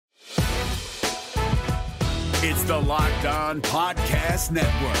It's the Locked On Podcast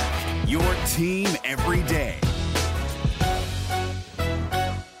Network, your team every day.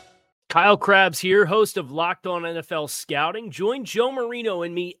 Kyle Krabs here, host of Locked On NFL Scouting. Join Joe Marino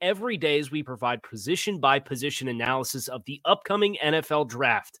and me every day as we provide position-by-position analysis of the upcoming NFL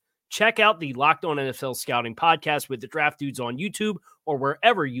Draft. Check out the Locked On NFL Scouting podcast with the Draft Dudes on YouTube or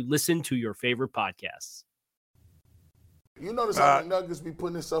wherever you listen to your favorite podcasts. You notice how the Nuggets be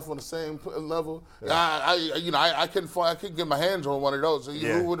putting themselves on the same level. Yeah. I couldn't get my hands on one of those.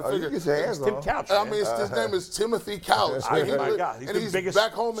 Who would have figured? Get your hands Tim on. Couch. His name is Timothy Couch. My God, he's the biggest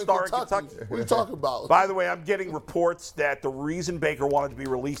back home in star Kentucky. What are you talking about? By the way, I'm getting reports that the reason Baker wanted to be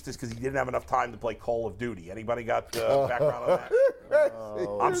released is because he didn't have enough time to play Call of Duty. Anybody got background on that?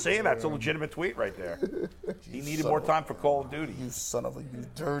 I'm saying that's a legitimate tweet right there. He needed more time for Call of Duty. You son of a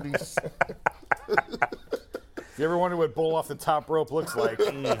dirty. If you ever wonder what bull off the top rope looks like,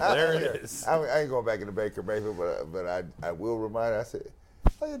 there it is. I ain't going back into Baker Mayfield, but I will remind her, I said,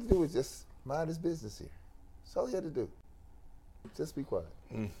 all you had to do was just mind his business here. That's all you had to do. Just be quiet.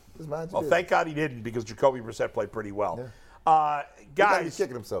 Just mind your business. Thank God he didn't because Jacoby Brissett played pretty well. Yeah. Guys, he's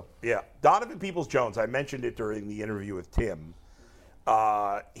kicking himself. Yeah. Donovan Peoples-Jones, I mentioned it during the interview with Tim.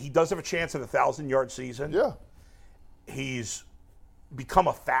 He does have a chance at a 1,000-yard season. Yeah. He's become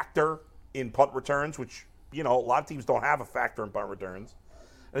a factor in punt returns, which, a lot of teams don't have a factor in punt returns.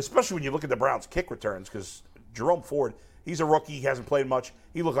 And especially when you look at the Browns' kick returns, because Jerome Ford, he's a rookie, he hasn't played much.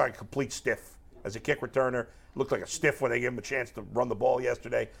 He looked like a complete stiff as a kick returner. Looked like a stiff when they gave him a chance to run the ball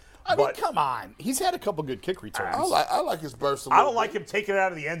yesterday. I mean, come on. He's had a couple good kick returns. I like his burst. I don't like him taking it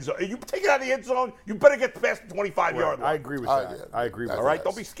out of the end zone. You take it out of the end zone, you better get past the 25-yard line. I agree with that. I agree with that. All right,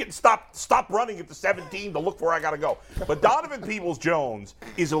 don't be getting stop running at the 17 to look where I got to go. But Donovan Peoples-Jones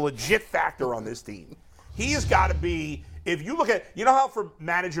is a legit factor on this team. He has got to be, if you look at, how for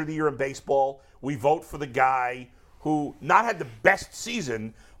Manager of the Year in baseball, we vote for the guy who not had the best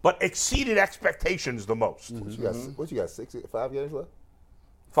season, but exceeded expectations the most. What you got, 5 games left?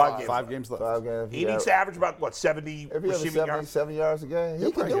 5 games left. 5 games. He needs to average about, 70 if he receiving yards? 7 yards a game,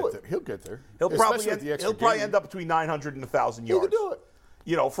 he can do it. He'll get there. He'll probably end up between 900 and 1,000 yards. He can do it.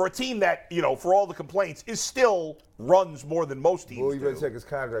 For a team that, for all the complaints, is still runs more than most teams Well, you better do. check his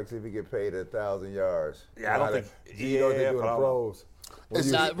contract, see if he get paid 1,000 yards. Yeah, I don't think. You know what they do in the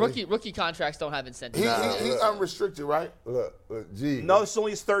pros. Rookie contracts don't have incentives. He's unrestricted, right? Look, G. No, this is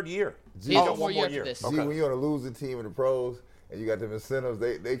only his third year. He has one more year after this. G, when you're on a losing team in the pros and you got them incentives,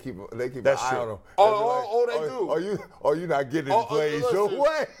 they keep an That's eye true. on them. They do. Are you not getting the plays your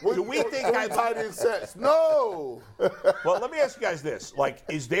way? Do we think tight end sets? No. Well, let me ask you guys this: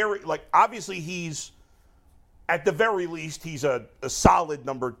 is there obviously he's at the very least he's a solid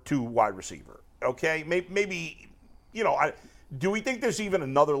number 2 wide receiver. Okay, maybe do we think there's even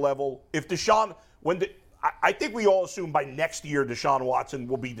another level? If Deshaun, I think we all assume by next year Deshaun Watson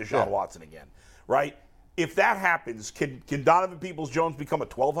will be Deshaun Watson again, right? If that happens, can Donovan Peoples-Jones become a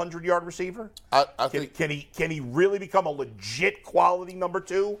 1,200-yard receiver? I think. Can he really become a legit quality number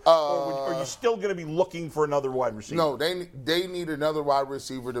 2? Or are you still going to be looking for another wide receiver? No, they need another wide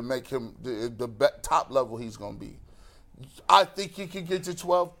receiver to make him the top level he's going to be. I think he can get to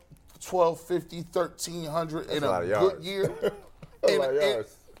 1,250, 1,300 in a good year.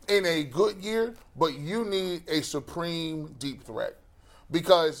 In a good year, but you need a supreme deep threat.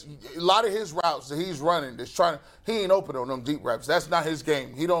 Because a lot of his routes that he's running, he ain't open on them deep reps. That's not his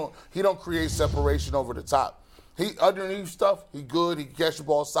game. He don't create separation over the top. He underneath stuff, he good. He can catch the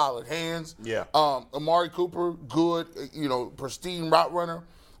ball, solid hands. Yeah. Amari Cooper, good. Pristine route runner.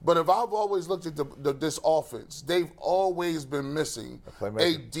 But if I've always looked at this offense, they've always been missing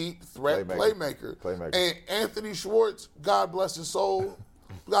a deep threat playmaker. And Anthony Schwartz, God bless his soul.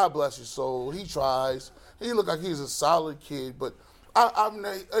 God bless his soul. He tries. He look like he's a solid kid, but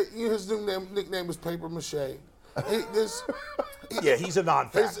his nickname is Paper Mache. He's a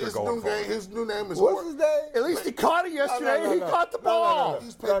non-factor going forward. His new name is. What's his name? At least he caught it yesterday. He caught the ball.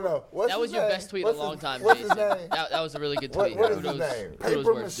 No. That was your best tweet in a long time, What's Jason. his name? That was a really good tweet. What is his name?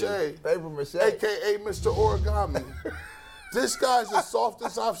 Paper Mache. Paper Mache. A.K.A. Mr. Origami. This guy's the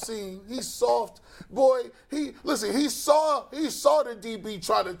softest I've seen. He's soft. Boy, he saw the DB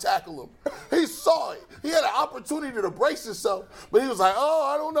try to tackle him. He saw it. He had an opportunity to brace himself, but he was like,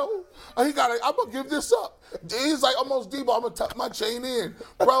 I don't know. I'm going to give this up. He's like, almost Debo, I'm going to tuck my chain in.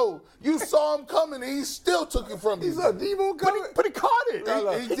 Bro, you saw him coming, and he still took it from you. He saw Debo coming? But he caught it.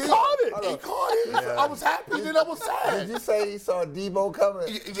 He He caught it. He caught it. Yeah. I was happy, then I was sad. Did you say he saw Debo coming?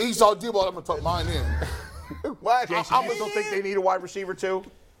 He saw Debo, I'm going to tuck mine in. Why? Jason, you still think they need a wide receiver too?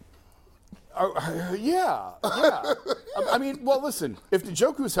 Yeah. I mean, well, listen. If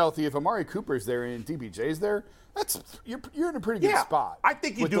Njoku's healthy, if Amari Cooper's there and DBJ's there, you're in a pretty good spot. I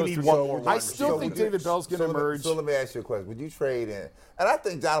think you do need three. one more. I still think David Bell's going to emerge. So let me ask you a question. Would you trade in? And I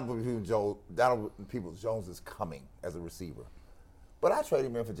think Donovan Peoples-Jones is coming as a receiver. But I trade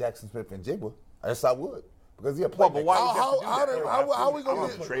him in for Jackson Smith and Jigba. Yes, I would. Because he's a playmaker. But why How are we going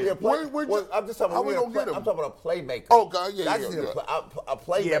to get him? I'm just talking about I'm talking about a playmaker. Oh, God, yeah. A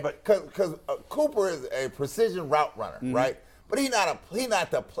playmaker. Yeah, but because Cooper is a precision route runner, right? But he's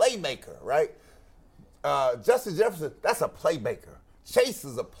not the playmaker, right? Justin Jefferson, that's a playmaker. Chase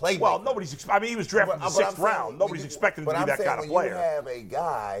is a playmaker. Well, he was drafted in the 6th round. Nobody's expecting him to be that kind of player. When you have a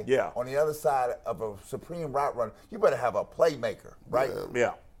guy on the other side of a supreme route runner, you better have a playmaker, right?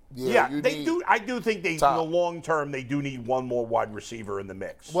 Yeah, they do. I do think in the long term they do need one more wide receiver in the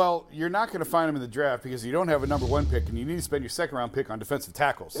mix. Well, you're not going to find him in the draft because you don't have a number 1 pick, and you need to spend your 2nd round pick on defensive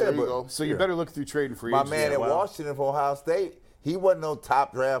tackles. There you go. So you better look through trading free agents. My man at Washington for Ohio State, he wasn't no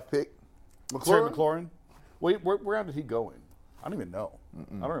top draft pick. McLaurin? Wait, where did he go in? I don't even know.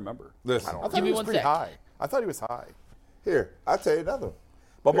 I don't remember. Listen, I thought he was pretty high. I thought he was high. Here, I'll tell you another one.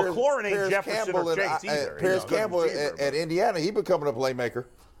 But McLaurin ain't Jefferson or Chase either. Paris Campbell at Indiana, he becoming a playmaker.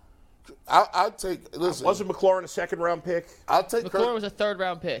 I'll take. Listen, wasn't McLaurin a 2nd round pick? I'll take. McLaurin was a 3rd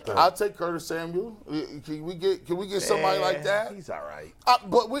round pick. I'll take Curtis Samuel. Can we get somebody like that? He's all right.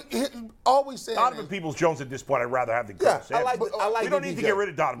 But we always saying Donovan Peoples-Jones at this point, I'd rather have than Curtis Samuel. I like. We don't need to get rid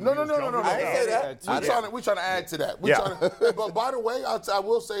of Donovan. No. I ain't say that. We're trying to add to that. But by the way, I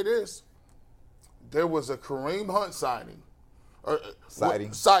will say this: there was a Kareem Hunt signing.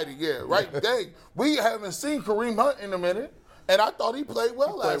 Sighting, yeah, right. Dang, we haven't seen Kareem Hunt in a minute. And I thought he played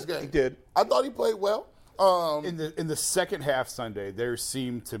well last game. He did. I thought he played well. In the second half Sunday, there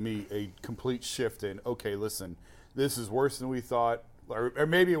seemed to me a complete shift in, okay, listen, this is worse than we thought. Or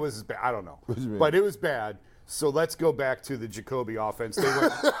maybe it was bad. I don't know. But it was bad. So let's go back to the Jacoby offense.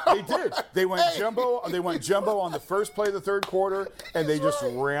 They went jumbo. They went jumbo on the first play of the 3rd quarter, and they just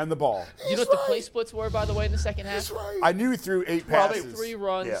ran the ball. You know what the play splits were, by the way, in the second half? That's right. I knew he threw 8 passes. Probably 3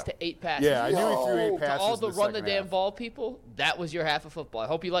 runs to 8 passes. Yeah, I knew he threw 8 passes. To all the in the run the second damn half. ball people, that was your half of football. I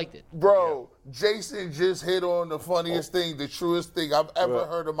hope you liked it. Bro, Jason just hit on the funniest thing, the truest thing I've ever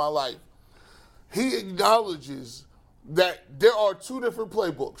heard in my life. He acknowledges that there are 2 different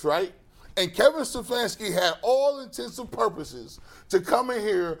playbooks, right? And Kevin Stefanski had all intents and purposes to come in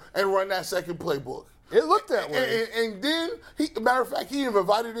here and run that 2nd playbook. It looked that way. And then, matter of fact, he even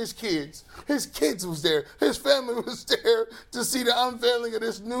invited his kids. His kids was there. His family was there to see the unveiling of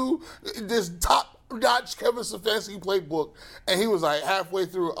this top-notch Kevin Stefanski playbook. And he was like halfway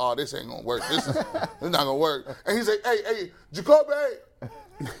through, oh, this ain't going to work. This not going to work. And he's like, hey, Jacoby.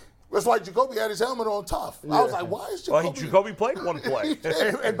 That's why Jacoby had his helmet on tough. Yeah. I was like, why is Jacoby? Well, Jacoby played one play.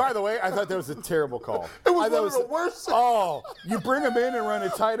 and by the way, I thought that was a terrible call. It was one of the worst. Oh, you bring him in and run a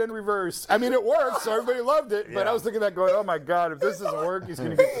tight end reverse. I mean, it worked, so everybody loved it. But I was thinking that going, oh, my God, if this doesn't work, he's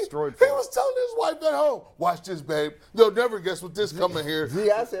going to get destroyed. He was telling his wife at home, watch this, babe. You'll never guess what this coming here.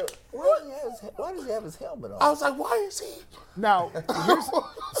 I said, why does he have his helmet on? I was like, why is he? Now,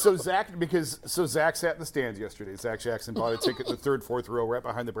 Zach sat in the stands yesterday. Zach Jackson bought a ticket in the 3rd, 4th row right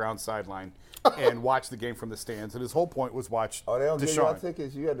behind the Browns sideline and watched the game from the stands. And his whole point was watch they don't Deshaun. give you all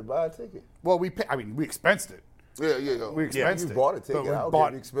tickets. You had to buy a ticket. Well, we expensed it. Yeah. We expensed it. You bought a ticket. I don't care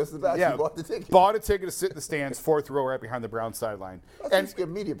if you expensed it. You bought the ticket. Bought a ticket to sit in the stands, 4th row right behind the Browns sideline. And get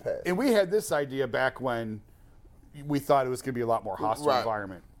media pass. And we had this idea back when we thought it was going to be a lot more hostile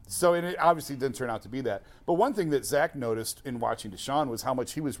environment. So it obviously didn't turn out to be that. But one thing that Zach noticed in watching Deshaun was how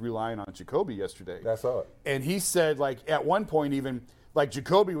much he was relying on Jacoby yesterday. That's all. And he said, like, at one point even, like,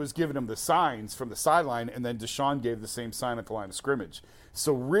 Jacoby was giving him the signs from the sideline, and then Deshaun gave the same sign at the line of scrimmage.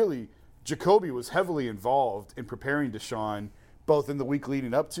 So really, Jacoby was heavily involved in preparing Deshaun, both in the week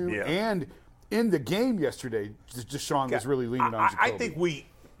leading up to and in the game yesterday. Deshaun was really leaning on Jacoby. I think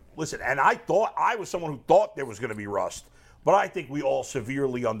listen, and I was someone who thought there was going to be rust. But I think we all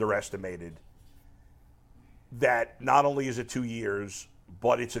severely underestimated that not only is it 2 years,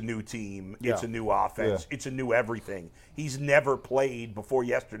 but it's a new team, it's a new offense, it's a new everything. He's never played before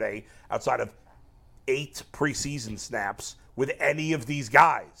yesterday outside of 8 preseason snaps with any of these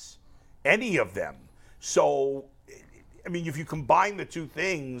guys, any of them. So, I mean, if you combine the 2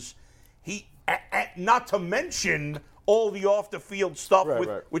 things, not to mention all the off-the-field stuff,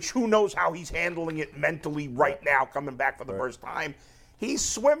 which who knows how he's handling it mentally right now, coming back for the first time. he's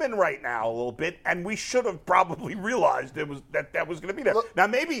swimming right now a little bit, and we should have probably realized that was going to be there. Now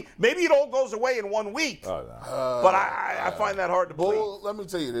maybe it all goes away in 1 week, but I find that hard to believe. Well, let me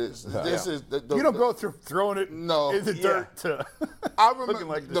tell you this. This is you don't go through throwing it in the dirt to I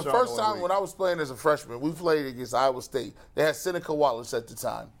remember the first time when I was playing as a freshman, we played against Iowa State. They had Seneca Wallace at the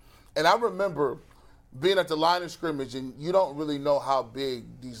time. And I remember being at the line of scrimmage, and you don't really know how big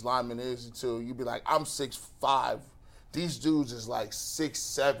these linemen is until you be like, I'm 6'5". These dudes is like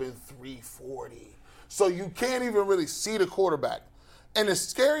 6'7", 340. So you can't even really see the quarterback. And the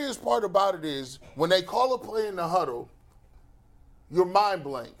scariest part about it is when they call a play in the huddle, your mind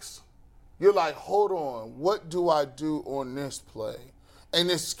blanks. You're like, hold on, what do I do on this play? And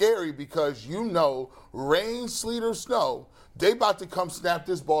it's scary because you know, rain, sleet, or snow, they about to come snap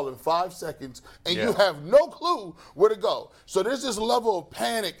this ball in 5 seconds, and you have no clue where to go. So there's this level of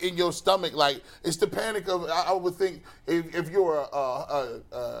panic in your stomach. Like, it's the panic of, I would think, if you're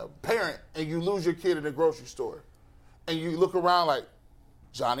a parent and you lose your kid in the grocery store, and you look around like,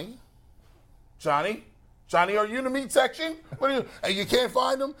 Johnny, are you in the meat section? And you can't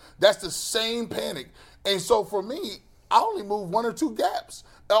find them? That's the same panic. And so for me, I only move 1 or 2 gaps.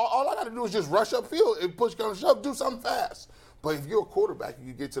 All I got to do is just rush upfield and push, come, shove, do something fast. But if you're a quarterback and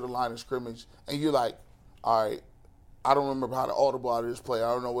you get to the line of scrimmage and you're like, all right, I don't remember how to audible out of this play.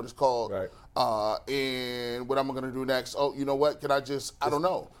 I don't know what it's called. Right. And what I'm going to do next. Oh, you know what? I don't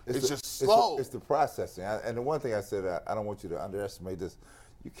know. It's just slow. It's the processing. And the one thing I said, I don't want you to underestimate this.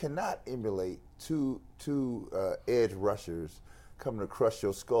 You cannot emulate two edge rushers coming to crush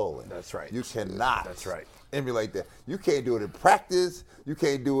your skull. That's right. You cannot. That's right. Emulate that. You can't do it in practice. You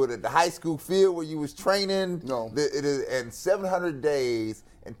can't do it at the high school field where you was training. No. It is, and 700 days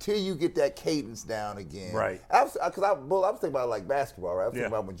until you get that cadence down again. Right. I was thinking about it like basketball, right? I was thinking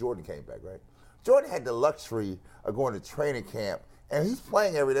about when Jordan came back, right? Jordan had the luxury of going to training camp, and he's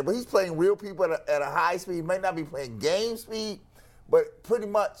playing every day, but he's playing real people at a high speed. He may not be playing game speed, but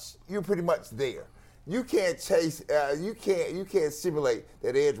you're pretty much there. You can't chase. You can't simulate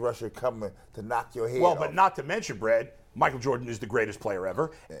that edge rusher coming to knock your head off. Well, but not to mention, Brad, Michael Jordan is the greatest player ever,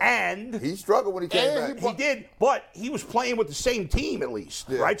 and he struggled when he came back. He did, but he was playing with the same team at least,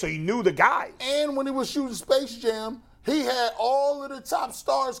 right? So he knew the guys. And when he was shooting Space Jam, he had all of the top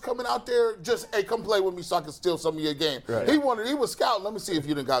stars coming out there just, hey, come play with me so I can steal some of your game. Right. He was scouting. Let me see if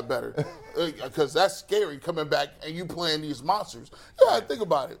you done got better, because that's scary coming back and you playing these monsters. Yeah, think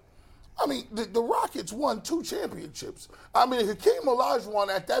about it. I mean, the Rockets won 2 championships. I mean, Hakeem Olajuwon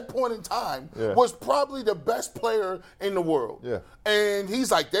at that point in time was probably the best player in the world. Yeah. And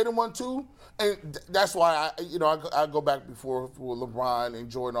he's like, they didn't won 2. And that's why I go back before for LeBron and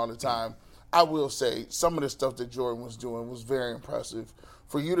Jordan all the time. I will say some of the stuff that Jordan was doing was very impressive.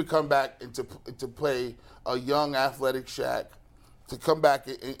 For you to come back and to play a young, athletic Shaq, to come back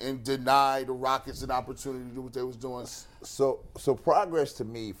and deny the Rockets an opportunity to do what they was doing. So progress to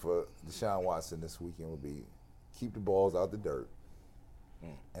me for Deshaun Watson this weekend would be keep the balls out the dirt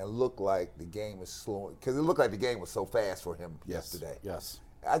and look like the game is slowing, because it looked like the game was so fast for him yesterday. Yes.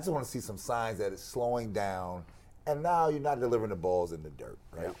 I just want to see some signs that it's slowing down, and now you're not delivering the balls in the dirt,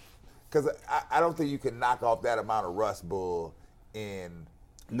 right? Because I don't think you can knock off that amount of rust bull in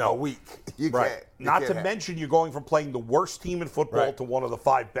a week. You can't. Not to mention you're going from playing the worst team in football to one of the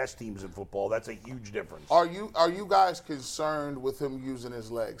 5 best teams in football. That's a huge difference. Are you guys concerned with him using his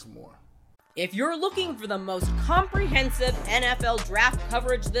legs more? If you're looking for the most comprehensive NFL draft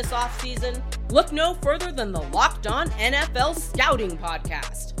coverage this offseason, look no further than the Locked On NFL Scouting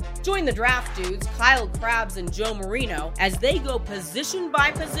Podcast. Join the draft dudes, Kyle Krabs and Joe Marino, as they go position by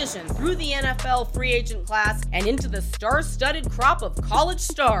position through the NFL free agent class and into the star-studded crop of college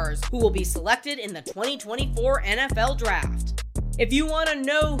stars who will be selected in the 2024 NFL Draft. If you want to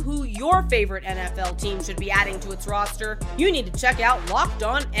know who your favorite NFL team should be adding to its roster, you need to check out Locked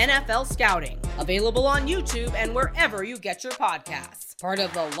On NFL Scouting, available on YouTube and wherever you get your podcasts. Part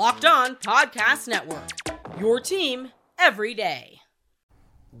of the Locked On Podcast Network. Your team every day.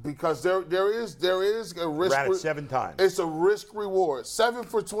 Because there is a risk. Ran it 7 times. It's a risk reward. 7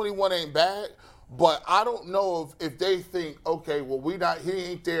 for 21 ain't bad, but I don't know if they think, okay, well he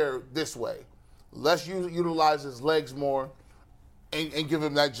ain't there this way. Let's utilize his legs more and give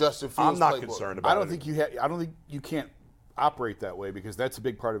him that Justin Fields. I'm not playbook. concerned about it. I don't think you can't operate that way, because that's a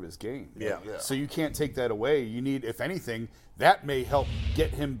big part of his game. Yeah. So you can't take that away. You need, if anything, that may help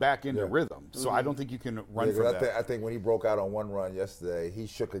get him back into rhythm. So I don't think you can run from that. I think when he broke out on one run yesterday, he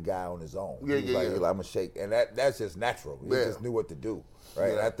shook a guy on his own. He was like, I'm going to shake. And that's just natural. He just knew what to do,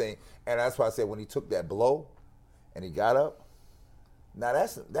 right? Yeah. And that's why I said when he took that blow and he got up, now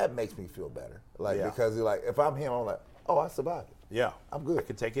that makes me feel better. Because like, if I'm him, I'm like, oh, I survived it. Yeah. I'm good. I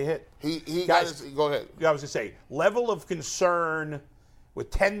could take a hit. He Guys, go ahead. I was going to say, level of concern with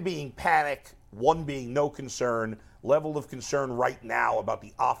 10 being panic, 1 being no concern, level of concern right now about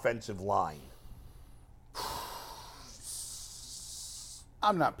the offensive line.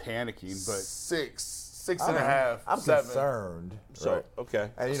 I'm not panicking, but 6.5. I'm 7. concerned. So, right? okay.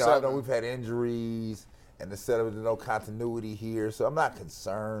 And, I know we've had injuries and the setup of no continuity here, so I'm not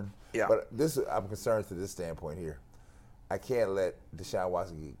concerned. Yeah. But I'm concerned to this standpoint here. I can't let Deshaun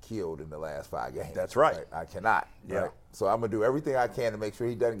Watson get killed in the last 5 games. That's right. I cannot. Yeah. Right? So I'm going to do everything I can to make sure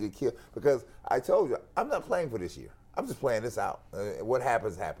he doesn't get killed. Because I told you, I'm not playing for this year. I'm just playing this out. What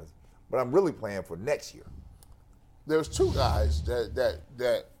happens, happens. But I'm really playing for next year. There's 2 guys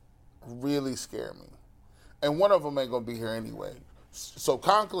that really scare me. And one of them ain't going to be here anyway. So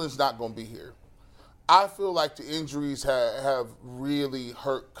Conklin's not going to be here. I feel like the injuries have really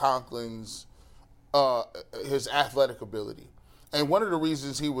hurt Conklin's his athletic ability. And one of the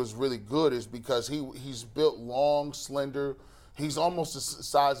reasons he was really good is because he's built long, slender. He's almost the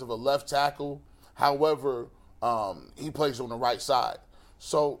size of a left tackle. However, he plays on the right side.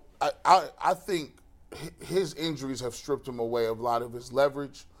 So I think his injuries have stripped him away of a lot of his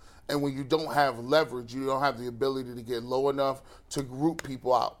leverage. And when you don't have leverage, you don't have the ability to get low enough to group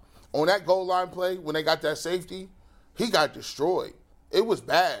people out. On that goal line play, when they got that safety, he got destroyed. It was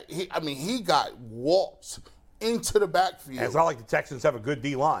bad. He got walked into the backfield. And it's not like the Texans have a good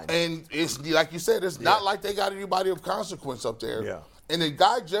D-line. And it's like you said, it's not like they got anybody of consequence up there. Yeah. And the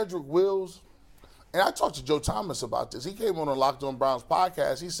guy, Jedrick Wills, and I talked to Joe Thomas about this. He came on the Locked On Browns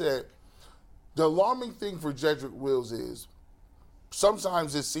podcast. He said, the alarming thing for Jedrick Wills is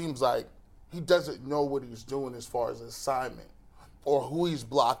sometimes it seems like he doesn't know what he's doing as far as assignment or who he's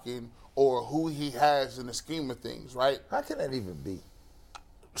blocking or who he has in the scheme of things, right? How can that even be?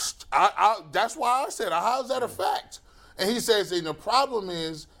 That's why I said, how's that a fact? And he says, and the problem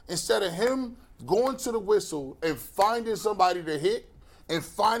is, instead of him going to the whistle and finding somebody to hit and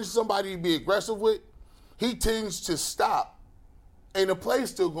finding somebody to be aggressive with, he tends to stop. And the play's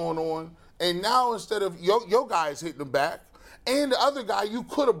still going on. And now instead of your guys hitting the back, and the other guy you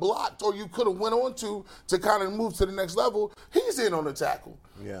could have blocked or you could have went on to kind of move to the next level, he's in on the tackle.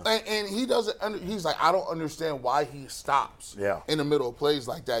 Yeah. And he doesn't, he's like, I don't understand why he stops in the middle of plays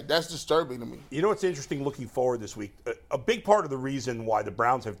like that. That's disturbing to me. You know what's interesting looking forward this week? A big part of the reason why the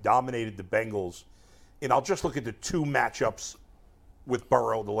Browns have dominated the Bengals, and I'll just look at the 2 matchups with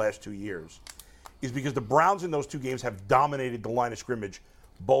Burrow the last 2 years, is because the Browns in those 2 games have dominated the line of scrimmage,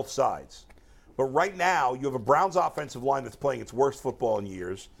 both sides. But right now, you have a Browns offensive line that's playing its worst football in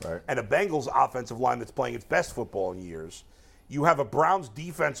years, and a Bengals offensive line that's playing its best football in years. You have a Browns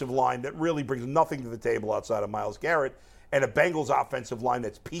defensive line that really brings nothing to the table outside of Myles Garrett, and a Bengals offensive line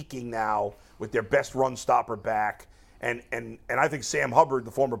that's peaking now with their best run stopper back. And I think Sam Hubbard,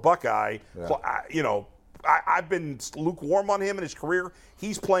 the former Buckeye, I've been lukewarm on him in his career.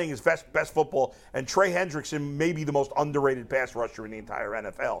 He's playing his best football, and Trey Hendrickson may be the most underrated pass rusher in the entire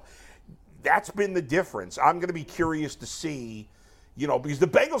NFL. That's been the difference. I'm going to be curious to see, because the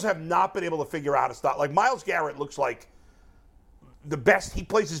Bengals have not been able to figure out how to stop. Like, Myles Garrett looks like the best. He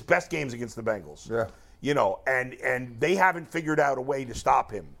plays his best games against the Bengals. Yeah. And they haven't figured out a way to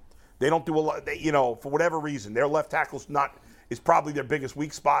stop him. They don't do a lot, for whatever reason. Their left tackle's is probably their biggest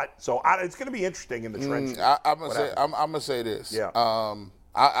weak spot. So it's going to be interesting in the trenches. I'm going to say this. Yeah.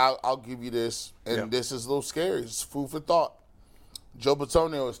 I'll give you this, and this is a little scary. It's food for thought. Joe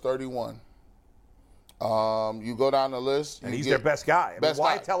Bitonio is 31. You go down the list. And he's their best guy.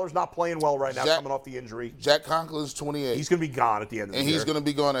 Wyatt Teller's not playing well right now, coming off the injury. Jack Conklin's 28. He's going to be gone at the end of the year. And he's going to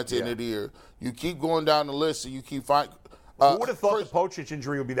be gone at the end of the year. You keep going down the list, and you keep finding. Who would have thought the Pochich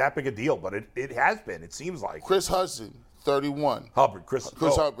injury would be that big a deal? But it has been. It seems like. Chris Hudson, 31. Hubbard. Chris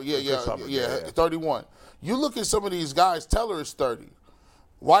Hubbard. Yeah, 31. You look at some of these guys. Teller is 30.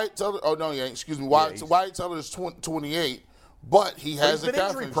 Wyatt Teller. Oh no, he ain't. Excuse me. Wyatt Teller is 28. But he has a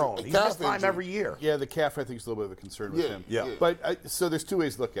calf injury prone. He missed time every year. Yeah, the calf I think is a little bit of a concern with him. Yeah. But so there's 2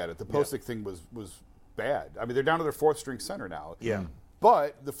 ways to look at it. The Posick thing was bad. I mean, they're down to their 4th string center now. Yeah.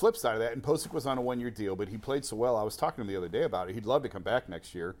 But the flip side of that, and Posick was on a 1-year deal, but he played so well. I was talking to him the other day about it. He'd love to come back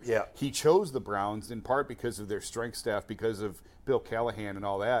next year. Yeah. He chose the Browns in part because of their strength staff, because of Bill Callahan and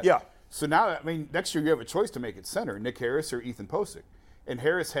all that. Yeah. So now, next year you have a choice to make it center, Nick Harris or Ethan Posick. And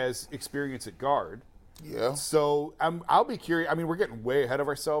Harris has experience at guard. Yeah. So I'll be curious. We're getting way ahead of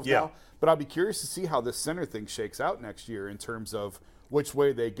ourselves now, but I'll be curious to see how this center thing shakes out next year in terms of which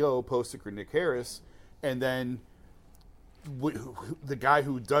way they go, Posick or Nick Harris, and then the guy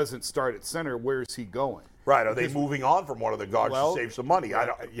who doesn't start at center, where is he going? Right. Are they moving on from one of the guards to save some money?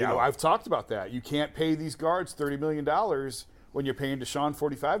 I've talked about that. You can't pay these guards $30 million when you're paying Deshaun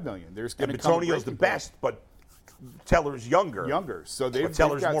 $45 million. There's going to come Batonio's the best, but Teller's younger. So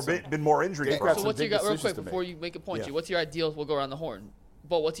Teller's been more injury. So what's your real quick before you make a point? What's your ideal? We'll go around the horn.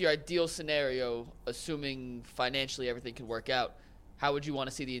 But what's your ideal scenario, assuming financially everything could work out? How would you want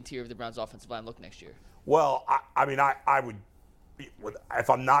to see the interior of the Browns' offensive line look next year? Well, I would. If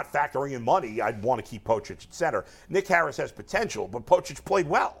I'm not factoring in money, I'd want to keep Pocic at center. Nick Harris has potential, but Pocic played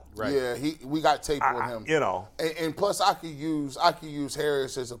well. Right. Yeah, we got tape on him. And plus I could use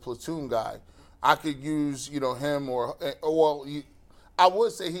Harris as a platoon guy. I could use him I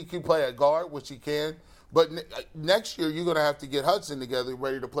would say he could play at guard, which he can. But next year you're going to have to get Hudson together,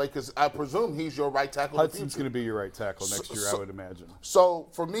 ready to play, because I presume he's your right tackle. Hudson's going to be your right tackle next year, I would imagine. So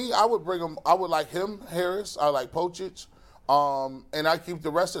for me, I would bring him. I would like him, Harris. I like Pocic. And I keep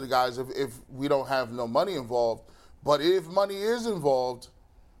the rest of the guys if we don't have no money involved. But if money is involved,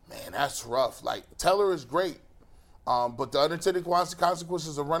 man, that's rough. Like, Teller is great. But the unintended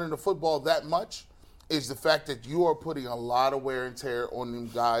consequences of running the football that much is the fact that you are putting a lot of wear and tear on them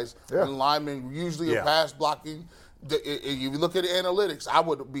guys. Yeah. And linemen usually are pass blocking. If you look at the analytics,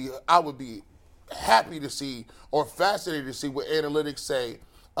 I would be happy to see or fascinated to see what analytics say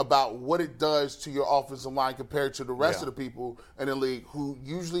about what it does to your offensive line compared to the rest of the people in the league who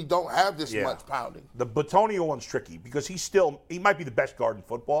usually don't have this much pounding. The Batonio one's tricky because he might be the best guard in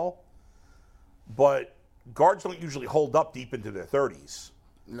football, but guards don't usually hold up deep into their 30s.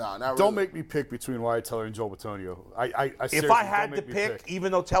 No, not really. Don't make me pick between Wyatt Teller and Joel Batonio. If I had to pick,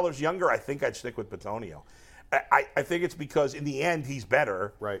 even though Teller's younger, I think I'd stick with Batonio. I think it's because in the end he's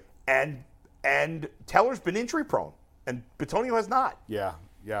better. Right. And Teller's been injury prone, and Batonio has not. Yeah.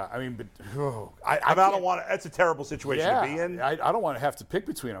 Yeah, I mean, but I don't want to. That's a terrible situation to be in. I don't want to have to pick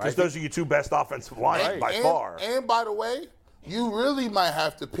between them because those are your two best offensive lines by far. And by the way, you really might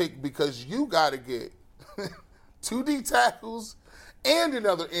have to pick because you got to get 2 D tackles and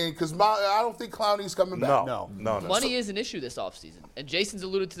another end because I don't think Clowney's coming back. No. Money is an issue this offseason, and Jason's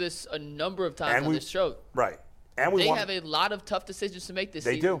alluded to this a number of times on this show. Right. And they have a lot of tough decisions to make this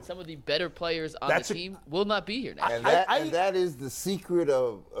season. They do. Some of the better players on the team will not be here now. And that is the secret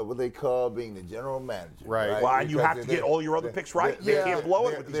of what they call being the general manager. Right. Well, and you have to get all your other picks right. They can't blow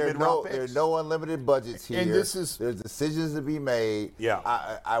it with these mid-round picks. There are no unlimited budgets here. And there's decisions to be made. Yeah.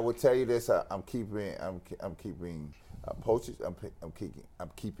 I would tell you this. I'm keeping Pocic.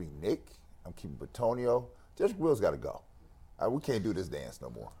 I'm keeping Nick. I'm keeping Batonio. Just Will's got to go. We can't do this dance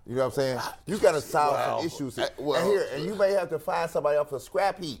no more. You know what I'm saying? You got to solve some issues. And you may have to find somebody off a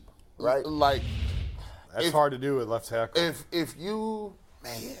scrap heap, right? Like, that's hard to do at left tackle. If you,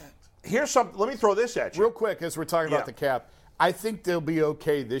 man. Here's something. Let me throw this at you. Real quick, as we're talking about the cap, I think they'll be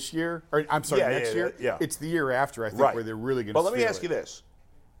okay this year. Or I'm sorry, next year. Yeah. It's the year after, I think, where they're really going to. But let me ask you this.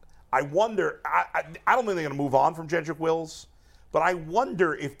 I wonder. I don't think they're going to move on from Jedrick Wills, but I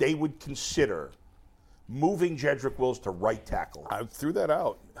wonder if they would consider moving Jedrick Wills to right tackle. I threw that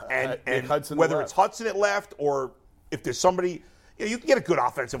out. And Hudson whether it's Hudson at left or if there's somebody, you can get a good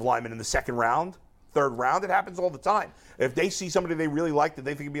offensive lineman in the second round, third round. It happens all the time. If they see somebody they really like that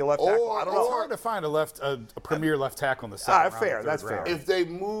they think could be a left tackle, I don't know. It's hard to find a premier left tackle in the second round. That's fair. If they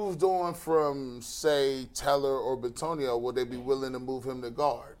moved on from, say, Teller or Batonio, would they be willing to move him to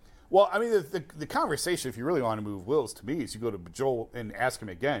guard? Well, I mean, the conversation, if you really want to move Wills, to me, is you go to Joel and ask him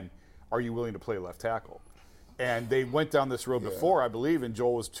again, are you willing to play left tackle? And they went down this road before, I believe, and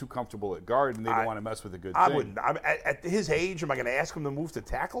Joel was too comfortable at guard, and they didn't want to mess with a good thing. I wouldn't. At his age, am I going to ask him to move to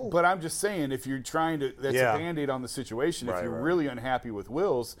tackle? But I'm just saying, if you're trying to, that's a Band-Aid on the situation. If you're really unhappy with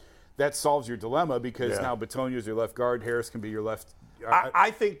Wills, that solves your dilemma because now Batonio's your left guard, Harris can be your left.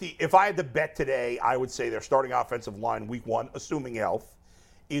 I think if I had to bet today, I would say their starting offensive line week 1, assuming health,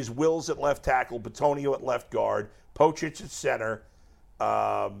 is Wills at left tackle, Batonio at left guard, Pocic at center,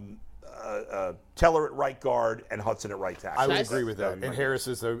 Teller at right guard, and Hudson at right tackle. I would agree with that. And Harris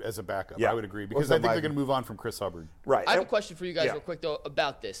as a backup. I would agree because I think they're going to move on from Chris Hubbard. Right. I have a question for you guys real quick, though,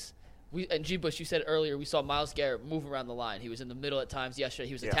 about this. And G. Bush, you said earlier we saw Myles Garrett move around the line. He was in the middle at times yesterday.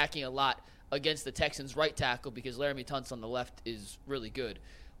 He was attacking a lot against the Texans' right tackle because Laramie Tunsil on the left is really good.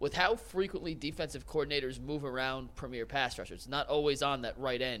 With how frequently defensive coordinators move around premier pass rushers, it's not always on that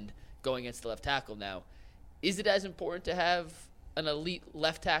right end going against the left tackle now. Is it as important to have an elite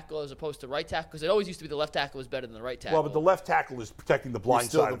left tackle as opposed to right tackle? Because it always used to be the left tackle was better than the right tackle. Well, but the left tackle is protecting the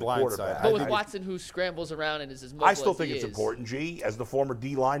blind side of the quarterback. But with Watson, who scrambles around and is as mobile as he is. I still think it's important, G, as the former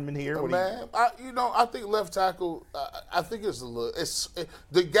D lineman here. I think left tackle, I think it's a little,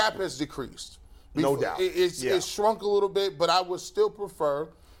 the gap has decreased. No doubt. It's shrunk a little bit, but I would still prefer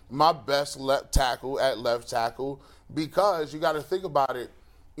my best left tackle at left tackle because you got to think about it,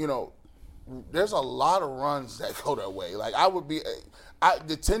 there's a lot of runs that go that way. Like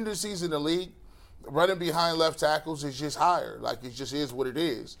the tendencies in the league, running behind left tackles is just higher. Like it just is what it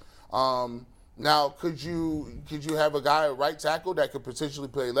is. Now, could you have a guy at right tackle that could potentially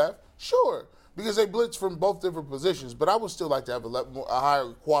play left? Sure, because they blitz from both different positions. But I would still like to have a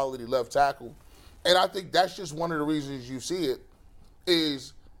higher quality left tackle. And I think that's just one of the reasons you see it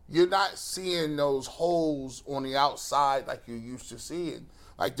is you're not seeing those holes on the outside like you're used to seeing.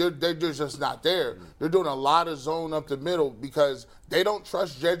 Like they're just not there. They're doing a lot of zone up the middle because they don't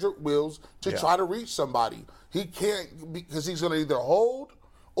trust Jedrick Wills to try to reach somebody. He can't because he's going to either hold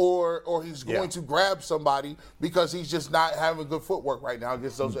or he's going to grab somebody because he's just not having good footwork right now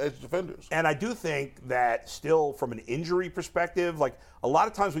against those edge defenders. And I do think that still from an injury perspective, like a lot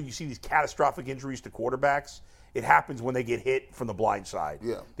of times when you see these catastrophic injuries to quarterbacks, it happens when they get hit from the blind side.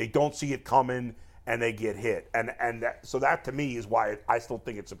 Yeah. They don't see it coming and they get hit. So that to me is why I still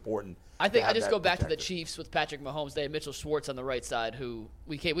think it's important. I think I just go back to the Chiefs with Patrick Mahomes. They had Mitchell Schwartz on the right side, who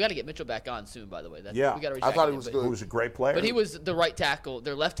we got to get Mitchell back on soon. By the way, we got to I thought he was good. He was a great player, but he was the right tackle.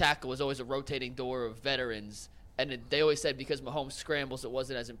 Their left tackle was always a rotating door of veterans, and they always said because Mahomes scrambles, it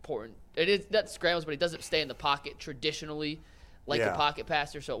wasn't as important. It is that scrambles, but he doesn't stay in the pocket traditionally like a pocket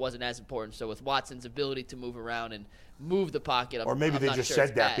passer, so it wasn't as important. So with Watson's ability to move around and move the pocket, or maybe they just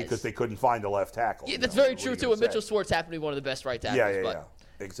said that because they couldn't find a left tackle. Yeah, that's very true too. And Mitchell Schwartz happened to be one of the best right tackles. Yeah.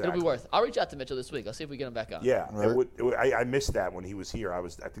 Exactly. It'll be worth. I'll reach out to Mitchell this week. I'll see if we get him back on. Yeah, I missed that when he was here. I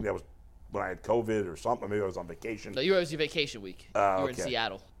think that was when I had COVID or something. Maybe I was on vacation. No, you were your vacation week. You were in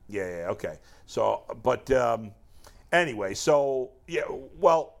Seattle. Yeah. Okay. So, but anyway, so yeah.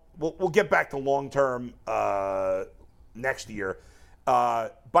 Well, we'll get back to long term next year.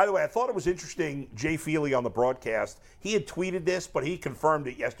 By the way, I thought it was interesting. Jay Feely on the broadcast, he had tweeted this, but he confirmed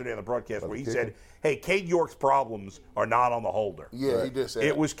it yesterday on the broadcast where he said, "Hey, Cade York's problems are not on the holder." Yeah, he did say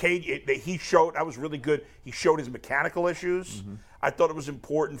it was Cade. He showed that was really good. He showed his mechanical issues. Mm-hmm. I thought it was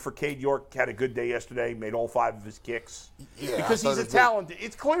important for Cade York. Had a good day yesterday. Made all 5 of his kicks. Yeah, because he's a talented.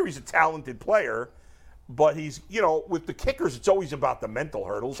 It's clear he's a talented player. But he's, with the kickers, it's always about the mental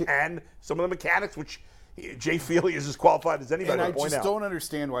hurdles and some of the mechanics, which Jay Feely is as qualified as anybody to point out. And I just don't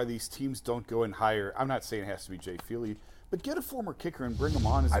understand why these teams don't go and hire. I'm not saying it has to be Jay Feely, but get a former kicker and bring him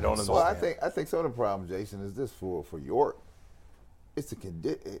on as a consultant. Well, I think some of the problem, Jason, is this for York. It's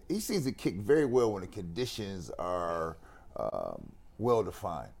he seems to kick very well when the conditions are well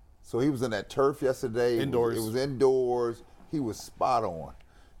defined. So he was in that turf yesterday. Indoors. It was indoors. He was spot on.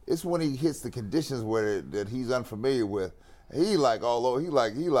 It's when he hits the conditions that he's unfamiliar with. He like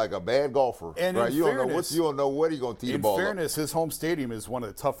a bad golfer, and right? You don't know what he's going to tee the ball. In fairness, his home stadium is one of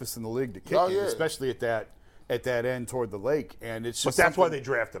the toughest in the league to kick especially at that end toward the lake. And it's just. But that's why they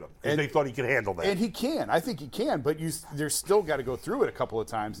drafted him because they thought he could handle that. And he can. I think he can. But there's still got to go through it a couple of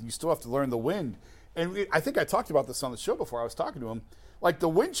times, and you still have to learn the wind. And I think I talked about this on the show before. I was talking to him. Like the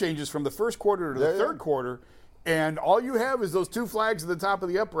wind changes from the first quarter to the third quarter, and all you have is those 2 flags at the top of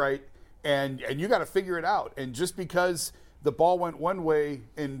the upright, and you got to figure it out. And just because the ball went one way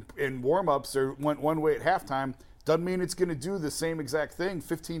in warm-ups or went one way at halftime doesn't mean it's going to do the same exact thing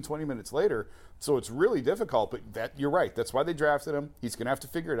 15, 20 minutes later. So it's really difficult, but you're right. That's why they drafted him. He's going to have to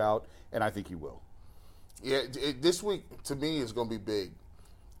figure it out, and I think he will. Yeah, this week to me is going to be big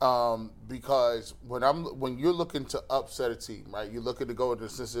because when you're looking to upset a team, right? You're looking to go into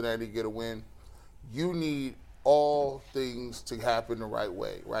Cincinnati to get a win. You need all things to happen the right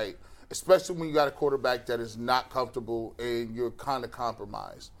way, right? Especially when you got a quarterback that is not comfortable and you're kind of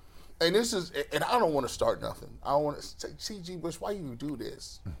compromised. And I don't want to start nothing. I don't want to say, CG Bush, why you do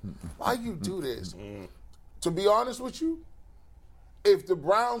this? Why you do this? To be honest with you, if the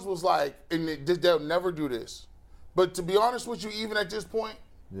Browns was like, and they'll never do this, but to be honest with you, even at this point,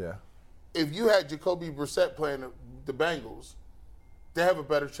 if you had Jacoby Brissett playing the Bengals, they have a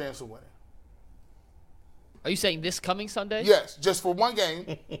better chance of winning. Are you saying this coming Sunday? Yes, just for one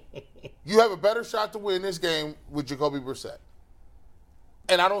game. You have a better shot to win this game with Jacoby Brissett.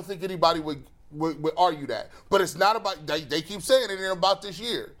 And I don't think anybody would argue that. But it's not about, they keep saying it ain't about this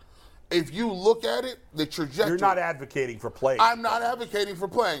year. If you look at it, the trajectory. You're not advocating for playing. I'm not advocating for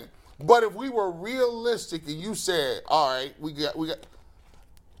playing. But if we were realistic and you said, all right, we got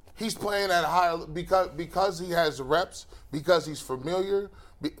he's playing at a higher because he has the reps, because he's familiar.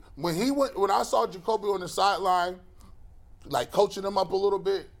 When I saw Jacoby on the sideline, like coaching him up a little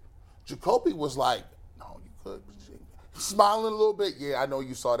bit, Jacoby was like, "No, you could." Smiling a little bit. Yeah, I know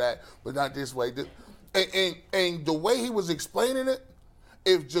you saw that, but not this way. And the way he was explaining it,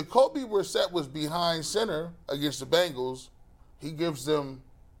 if Jacoby Brissett was behind center against the Bengals, he gives them,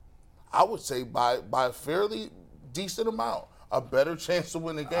 I would say, by a fairly decent amount, a better chance to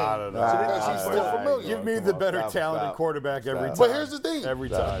win the game. I don't know. Because he's still familiar. Give me the better talented quarterback every time. But here's the thing. Every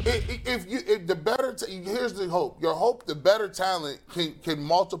time. If the better, here's the hope. Your hope, the better talent can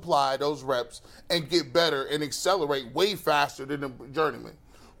multiply those reps and get better and accelerate way faster than the journeyman.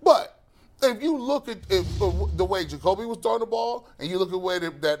 But if you look at the way Jacoby was throwing the ball, and you look at the way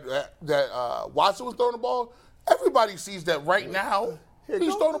that Watson was throwing the ball, everybody sees that right now.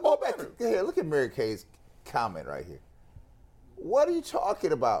 He's throwing the ball better. Here, look at Mary Kay's comment right here. What are you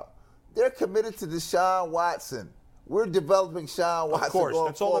talking about? They're committed to Deshaun Watson. We're developing Deshaun Watson. Of course,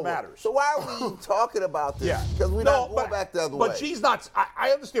 that's all that matters. So why are we even talking about this? Yeah. Because we're not going back the other way. But she's not. I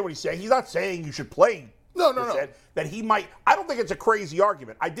understand what he's saying. He's not saying you should play. No. That he might. I don't think it's a crazy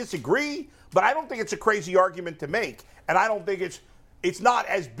argument. I disagree, but I don't think it's a crazy argument to make. And I don't think it's not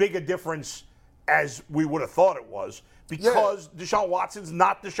as big a difference as we would have thought it was. Because Deshaun Watson's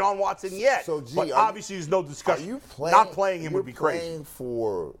not Deshaun Watson yet. So, G, but obviously there's no discussion. Are you playing, not playing him would be crazy. You're playing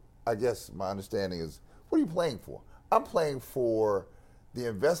for, I guess my understanding is, what are you playing for? I'm playing for the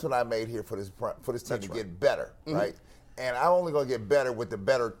investment I made here for this team to get better, right? And I'm only going to get better with the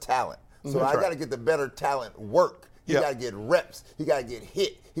better talent. So I got to get the better talent work. He got to get reps. He got to get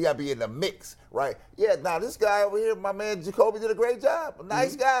hit. He got to be in the mix, right? Yeah, now this guy over here, my man Jacoby, did a great job. A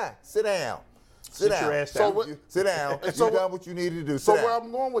nice guy. Sit down. Sit down. Your ass down. Sit down. You've done what you needed to do. So where I'm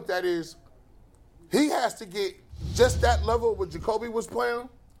going with that is, he has to get just that level what Jacoby was playing.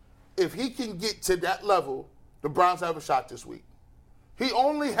 If he can get to that level, the Browns have a shot this week. He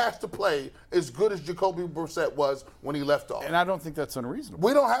only has to play as good as Jacoby Brissett was when he left off. And I don't think that's unreasonable.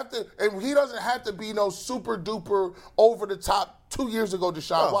 We don't have to, and he doesn't have to be no super duper over the top 2 years ago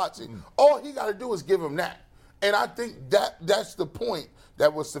Deshaun Watson. All he got to do is give him that. And I think that's the point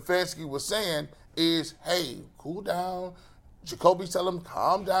that what Stefanski was saying is, hey, cool down. Jacoby tell him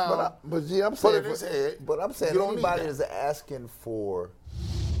calm down. But I'm saying, put it in his head. But I'm saying anybody that's asking for,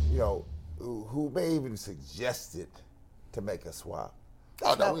 who may even suggested to make a swap. We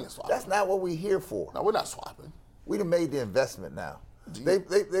ain't swapping. That's not what we're here for. No, we're not swapping. We done made the investment now. They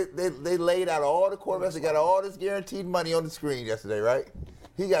laid out all the quarterbacks. They got all this guaranteed money on the screen yesterday, right?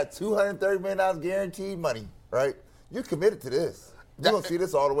 He got $230 million guaranteed money, right? You're committed to this. You're going to see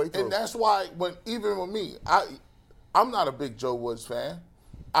this all the way through. And that's why, even with me, I'm not a big Joe Woods fan.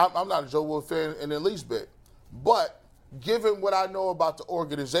 I'm not a Joe Woods fan in the least bit. But given what I know about the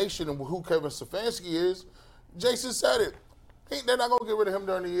organization and who Kevin Stefanski is, Jason said it. They're not going to get rid of him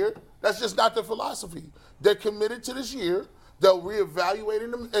during the year. That's just not the philosophy. They're committed to this year. They'll reevaluate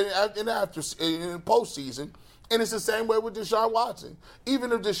in the postseason. And it's the same way with Deshaun Watson.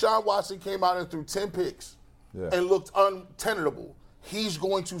 Even if Deshaun Watson came out and threw 10 picks and looked untenable, he's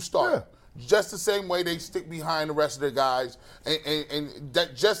going to start. Yeah. Just the same way they stick behind the rest of their guys. And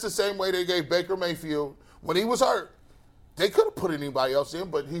that just the same way they gave Baker Mayfield when he was hurt. They could have put anybody else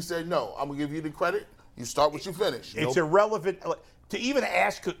in, but he said, no, I'm going to give you the credit. You start what you finish. It's irrelevant to even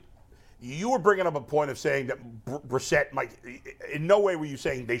ask. You were bringing up a point of saying that Brissett might. In no way were you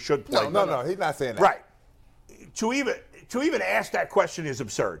saying they should play. No, he's not saying that. Right. To even ask that question is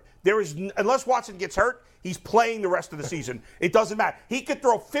absurd. There is, unless Watson gets hurt, he's playing the rest of the season. It doesn't matter. He could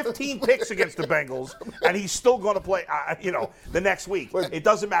throw 15 picks against the Bengals, and he's still going to play. The next week. It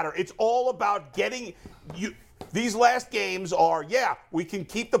doesn't matter. It's all about getting you. These last games are, we can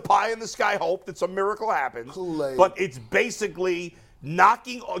keep the pie in the sky hope that some miracle happens. Kool-Aid. But it's basically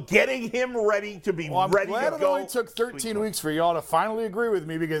getting him ready to be ready to go. I'm glad it only took 13 weeks for y'all to finally agree with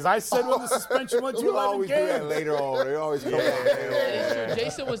me because I said when the suspension went to 11 games. Do that later on. They always come on later on.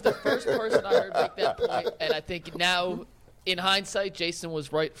 Jason was the first person I heard make that point, and I think now, in hindsight, Jason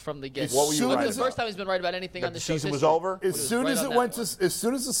was right from the get-go. What were you right The first time he's been right about anything on the show. The season was over? As soon as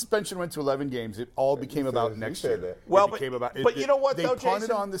the suspension went to 11 games, it all became about next year. Well, but you know what, they though, punted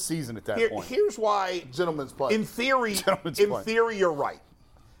Jason? on the season at that point. Here's why. Gentleman's play. In theory, you're right.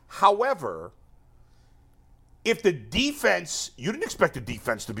 However, if the defense, you didn't expect the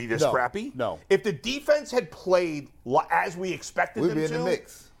defense to be this crappy. No. If the defense had played as we expected them to, we'd be in the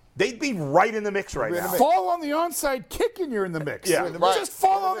mix. They'd be right in the mix right now. Fall on the onside kick and you're in the mix. Yeah. Just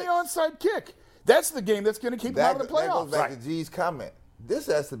fall on the onside kick. That's the game that's going to keep them out of the playoffs. That goes back to G's comment. This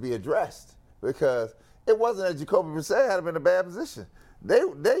has to be addressed because it wasn't that Jacoby Brissett had him in a bad position.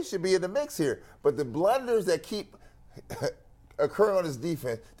 They should be in the mix here. But the blunders that keep occurring on his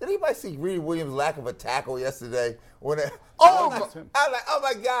defense. Did anybody see Reed Williams' lack of a tackle yesterday? I was like, oh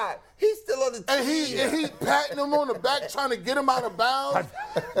my God, he's still on the team. And he patting him on the back, trying to get him out of bounds.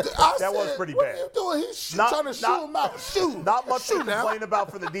 That was pretty what bad. What are you doing? He's trying to shoo him out. Shoot. Not much to complain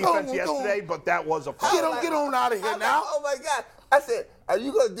about for the defense yesterday, but that was a foul. Get on out of here now. Oh my God. I said, are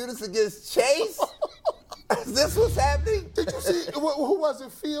you going to do this against Chase? This was happening? Did you see who was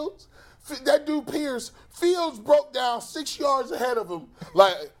it? Fields? That dude Pierce. Fields broke down 6 yards ahead of him.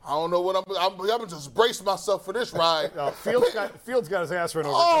 Like, I don't know what I'm gonna just brace myself for this ride. No, Fields got his ass run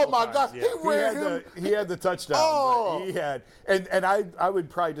over. Oh my God, Yeah. He had the touchdown. Oh. He had, and I would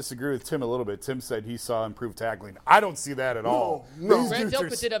probably disagree with Tim a little bit. Tim said he saw improved tackling. I don't see that at all. No. Grant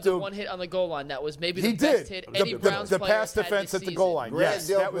Delpit did have the one hit on the goal line. That was maybe the best hit any Browns the player pass has had defense this at the goal line. season. Yes,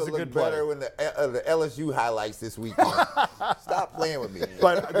 that was a good play. better when the LSU highlights this weekend. Stop playing with me.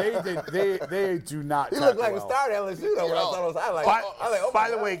 But they do not. He looked like a star at LSU though. When I thought it was highlights. By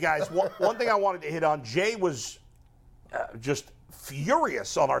the way, guys, one thing I wanted to hit on. Jay was just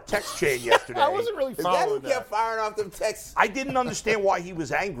furious on our text chain yesterday. I wasn't really following Is that who kept firing off them texts? I didn't understand why he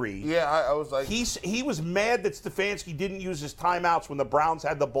was angry. Yeah, I was like, he was mad that Stefanski didn't use his timeouts when the Browns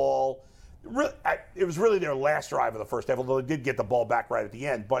had the ball. It was really their last drive of the first half, although they did get the ball back right at the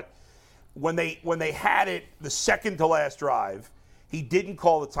end. But when they had it, the second to last drive, he didn't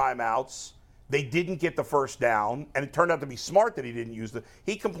call the timeouts. They didn't get the first down, and it turned out to be smart that he didn't use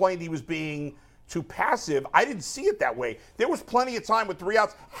He complained he was being too passive. I didn't see it that way. There was plenty of time with 3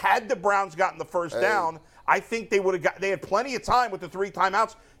 outs. Had the Browns gotten the first down, I think they would have they had plenty of time with the 3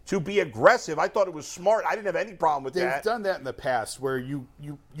 timeouts to be aggressive. I thought it was smart. I didn't have any problem with that. They've done that in the past where you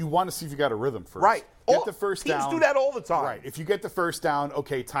want to see if you got a rhythm first. Right. Get the first down. Teams do that all the time. Right. If you get the first down,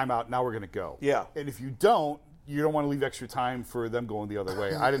 okay, timeout, now we're going to go. Yeah. And if you don't want to leave extra time for them going the other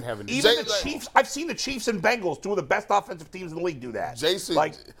way. I didn't have any. Even the Chiefs, I've seen the Chiefs and Bengals, 2 of the best offensive teams in the league, do that. Jason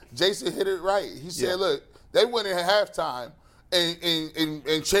hit it right. He said, look, they went in at halftime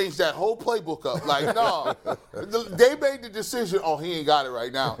and changed that whole playbook up. Like, no. They made the decision, he ain't got it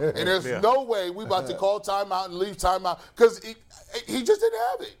right now. And there's no way we about to call timeout and leave timeout. Because he just didn't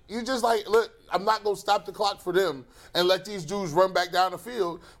have it. He just like, look, I'm not going to stop the clock for them and let these dudes run back down the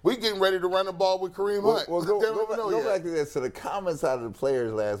field. We getting ready to run the ball with Kareem Hunt. Well, go back to this. So the comments out of the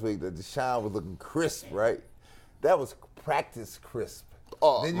players last week that Deshaun was looking crisp, right? That was practice crisp.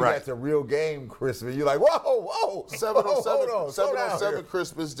 Then you got the real game crisp, and you're like, whoa. 7-on-7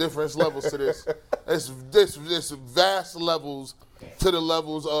 crisp is different levels to this. It's vast levels to the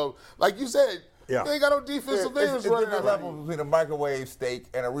levels of, like you said, they ain't got no defensive ends running that level between a microwave steak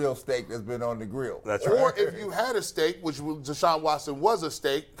and a real steak that's been on the grill. That's right. Or if you had a steak, which Deshaun Watson was a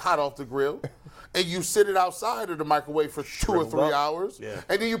steak, hot off the grill, and you sit it outside of the microwave for 2 or 3 hours,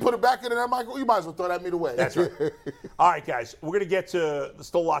 and then you put it back into that microwave, you might as well throw that meat away. That's right. All right, guys, we're going to get to, there's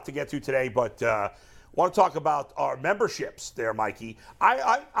still a lot to get to today, but want to talk about our memberships there, Mikey.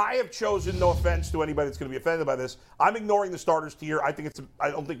 I have chosen, no offense to anybody that's going to be offended by this, I'm ignoring the starters tier. I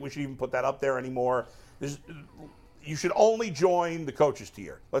don't think we should even put that up there anymore. You should only join the coaches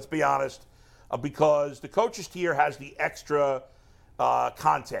tier, let's be honest, because the coaches tier has the extra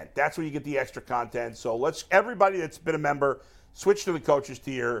content. That's where you get the extra content. So everybody that's been a member, switch to the coaches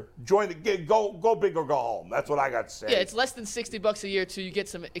tier. Join go big or go home. That's what I got to say. Yeah, it's less than $60 a year too. You get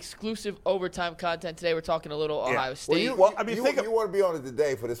some exclusive overtime content. Today we're talking a little Ohio State. You want to be on it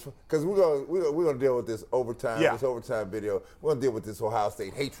today for this because we're gonna deal with this overtime. This overtime video. We're gonna deal with this Ohio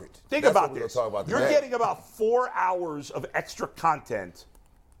State hatred. Think about this. You're getting about 4 hours of extra content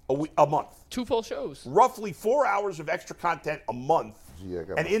a month. 2 full shows. Roughly 4 hours of extra content a month.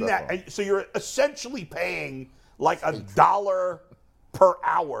 And in that, and so you're essentially paying like $1 per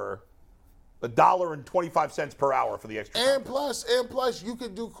hour, $1.25 per hour for the extra. And plus, you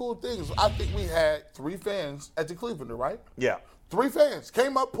can do cool things. I think we had 3 fans at the Clevelander, right? Yeah. 3 fans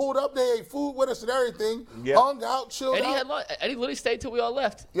came up, pulled up, they ate food with us and everything, hung out, chilled out. Eddie literally stayed till we all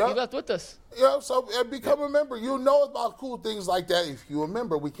left. Yep. He left with us. So become a member. You'll know about cool things like that. If you're a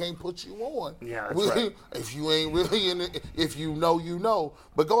member, we can't put you on. Yeah, that's right. If you ain't really in it, if you know, you know.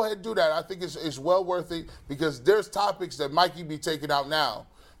 But go ahead and do that. I think it's well worth it because there's topics that Mikey be taking out now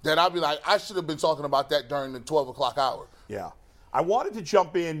that I'll be like, I should have been talking about that during the 12 o'clock hour. Yeah. I wanted to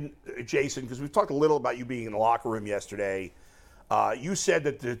jump in, Jason, because we've talked a little about you being in the locker room yesterday. You said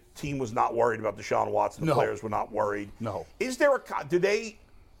that the team was not worried about Deshaun Watson. The players were not worried. No. Is there a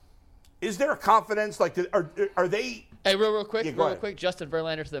confidence? Like, are they? Hey, real quick, real quick. Justin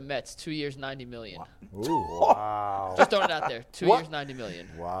Verlander to the Mets, 2 years, $90 million. Ooh, wow. Just throwing it out there. 2 years, $90 million.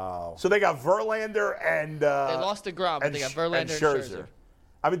 Wow. So they got Verlander and they lost DeGrom, but they got Verlander and Scherzer.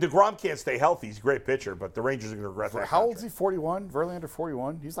 I mean, DeGrom can't stay healthy. He's a great pitcher, but the Rangers are going to regret that. How old is he? 41. Verlander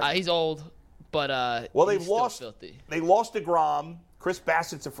 41. He's old, but they've lost. Filthy. They lost DeGrom. Chris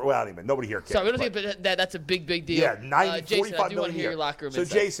Bassett's nobody here cares. Sorry, we don't think that's a big deal. Yeah, Jason, I do want to hear year. your locker room. So,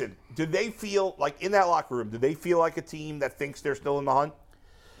 insight. Jason, do they feel like in that locker room? Do they feel like a team that thinks they're still in the hunt?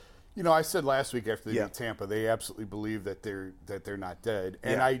 I said last week after they beat Tampa, they absolutely believe that they're not dead,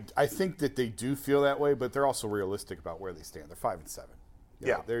 and I think that they do feel that way, but they're also realistic about where they stand. They're 5-7.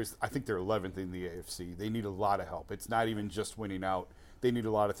 I think they're 11th in the AFC. They need a lot of help. It's not even just winning out. They need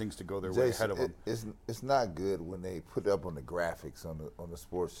a lot of things to go their way ahead of them. It's not good when they put up on the graphics on the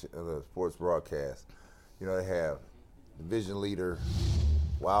sports broadcast. They have division leader,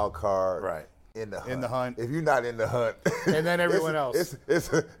 wild card, right. In the hunt. If you're not in the hunt, and then everyone else, it's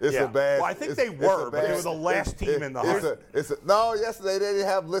a bad. Well, I think they were, but they were the last team in the hunt. No, yesterday they didn't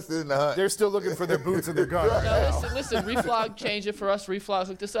have listed in the hunt. They're still looking for their boots and their guns. No, listen. Reflog changed it for us. Reflog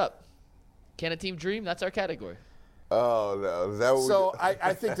hooked us up. Can a team dream? That's our category. Oh no! Is that what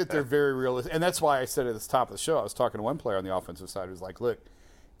I think that they're very realistic, and that's why I said at the top of the show, I was talking to one player on the offensive side who's like, "Look,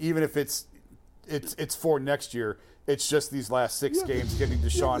 even if it's for next year." It's just these last 6 games getting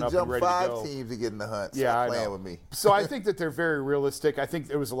Deshaun up and ready to go. 5 teams to get in the hunt. Stop playing with me. So I think that they're very realistic. I think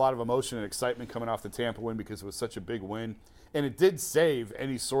there was a lot of emotion and excitement coming off the Tampa win because it was such a big win. And it did save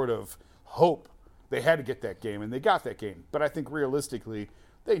any sort of hope. They had to get that game, and they got that game. But I think realistically,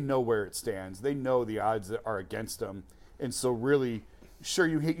 they know where it stands. They know the odds that are against them. And so really, sure,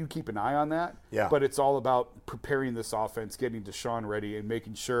 you keep an eye on that. Yeah. But it's all about preparing this offense, getting Deshaun ready, and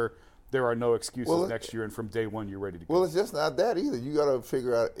making sure there are no excuses next year, and from day one, you're ready to go. Well, it's just not that either. You got to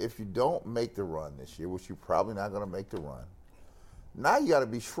figure out if you don't make the run this year, which you're probably not going to make the run. Now you got to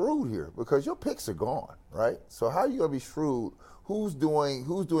be shrewd here because your picks are gone, right? So how are you going to be shrewd? Who's doing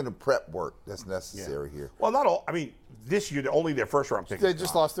the prep work that's necessary here? Well, not all. I mean, this year only their first round pick. They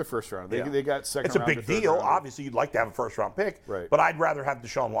just lost their first round. They got second. It's a round big deal. round. Obviously, you'd like to have a first round pick, right? But I'd rather have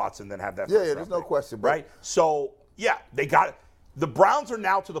Deshaun Watson than have that. There's no question, right? So they got it. The Browns are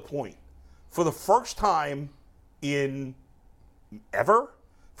now to the point. For the first time in ever,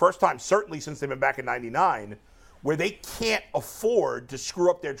 first time certainly since they've been back in '99, where they can't afford to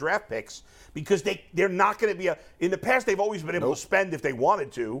screw up their draft picks because they're not going to be in the past they've always been able to spend if they wanted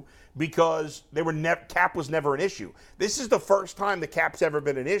to because they were cap was never an issue. This is the first time the cap's ever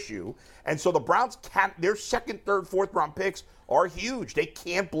been an issue, and so the Browns their second, third, fourth round picks are huge. They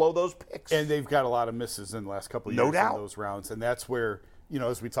can't blow those picks, and they've got a lot of misses in the last couple of years no doubt. In those rounds, and that's where.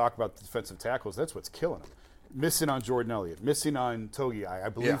 As we talk about the defensive tackles, that's what's killing them. Missing on Jordan Elliott, missing on Togi. I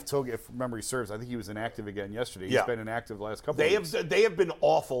believe Togi, if memory serves, I think he was inactive again yesterday. He's been inactive the last couple of weeks. They have been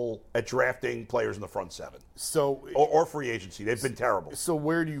awful at drafting players in the front 7. So or free agency. They've been terrible. So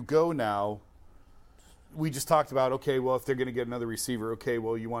where do you go now? We just talked about, okay, well, if they're going to get another receiver, okay,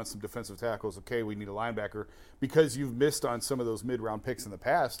 well, you want some defensive tackles, okay, we need a linebacker. Because you've missed on some of those mid-round picks in the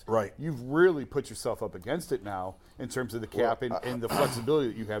past, right? You've really put yourself up against it now in terms of the cap and the flexibility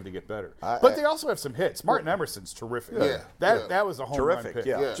that you have to get better. But they also have some hits. Martin Emerson's terrific. That was a home run pick.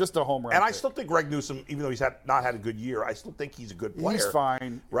 Just a home run And pick. I still think Greg Newsome, even though he's not had a good year, I still think he's a good player. He's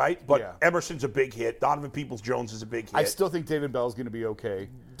fine. Right? But Emerson's a big hit. Donovan Peoples-Jones is a big hit. I still think David Bell's going to be okay.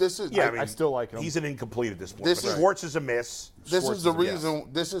 I still like him. He's an incomplete at this point. Schwartz is a miss. This is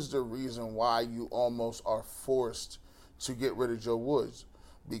the reason why you almost are forced to get rid of Joe Woods,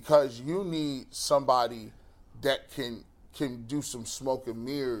 because you need somebody that can do some smoke and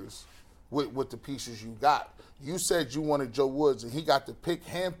mirrors with the pieces you got. You said you wanted Joe Woods, and he got to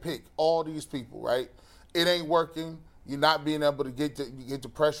handpick all these people, right? It ain't working. You're not being able to get the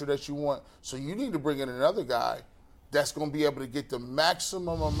pressure that you want. So you need to bring in another guy that's going to be able to get the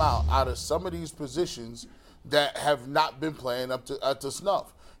maximum amount out of some of these positions that have not been playing up to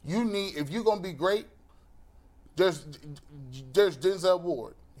snuff. You need, if you're going to be great, there's Denzel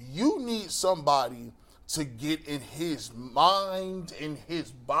Ward. You need somebody to get in his mind, in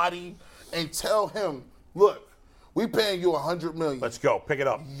his body, and tell him, look, we paying you $100 million. Let's go. Pick it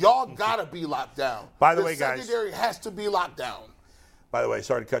up. Y'all got to be locked down. By the way, guys. The secondary has to be locked down. By the way,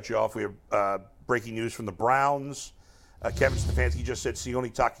 sorry to cut you off. We have breaking news from the Browns. Kevin Stefanski just said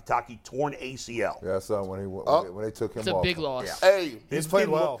Sione Takitaki torn ACL. Yeah, I saw when they took him off. It's a big loss. Yeah. Hey, he's played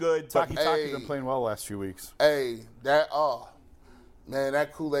well. Look good. Takitaki's been playing well the last few weweeks. Hey, that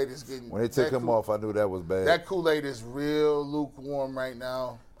Kool-Aid is getting. When they took him off, I knew that was bad. That Kool-Aid is real lukewarm right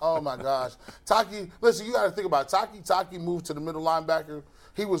now. Oh my gosh, Taki. Listen, you got to think about it. Taki moved to the middle linebacker.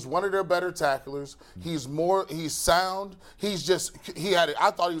 He was one of their better tacklers. He's sound. I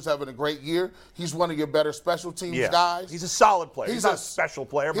thought he was having a great year. He's one of your better special teams guys. He's a solid player. He's not a special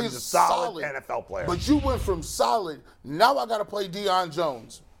player, but he's a solid NFL player. But you went from solid. Now I got to play Deion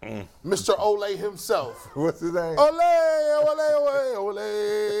Jones. Mr. Ole himself. What's his name? Ole, ole, ole, ole,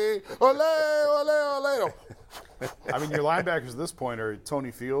 ole, ole, ole. I mean, your linebackers at this point are Tony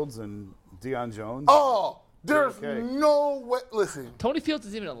Fields and Deion Jones. Oh, There's no way. Listen, Tony Fields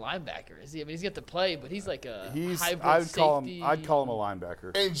isn't even a linebacker, is he? I mean, he's got to play, but he's like a hybrid safety. I'd call him a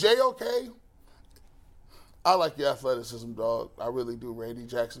linebacker. And JOK, I like your athleticism, dog. I really do, Randy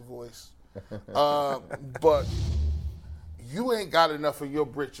Jackson voice. But you ain't got enough of your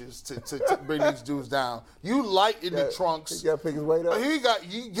britches to bring these dudes down. You light in the trunks. He got to pick his weight up.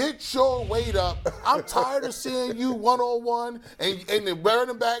 You get your weight up. I'm tired of seeing you one-on-one and the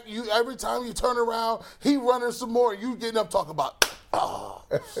running back, you every time you turn around, he running some more. You getting up talking about,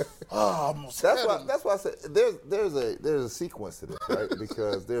 almost that's why I said there's a sequence to this, right?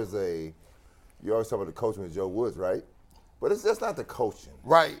 Because you always talk about the coaching with Joe Woods, right? But that's not the coaching.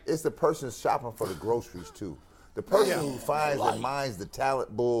 Right. It's the person shopping for the groceries, too. The person who finds and mines the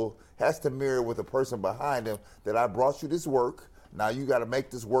talent bull has to mirror with the person behind him that I brought you this work. Now you got to make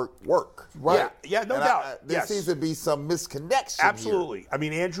this work. Right. Yeah, no doubt. There seems to be some misconnection. Absolutely. Here. I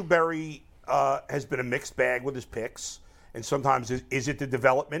mean, Andrew Berry has been a mixed bag with his picks, and sometimes is it the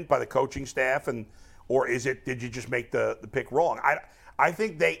development by the coaching staff, or is it did you just make the pick wrong? I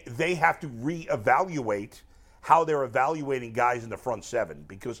think they have to reevaluate how they're evaluating guys in the front seven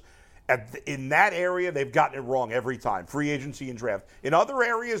because. In that area, they've gotten it wrong every time, free agency and draft. In other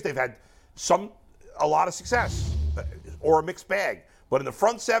areas, they've had a lot of success or a mixed bag. But in the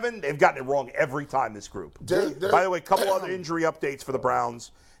front seven, they've gotten it wrong every time, this group. By the way, a couple other injury updates for the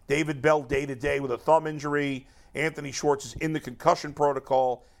Browns. David Bell day-to-day with a thumb injury. Anthony Schwartz is in the concussion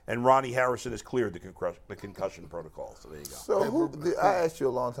protocol. And Ronnie Harrison has cleared the concussion protocol. So there you go. So I asked you a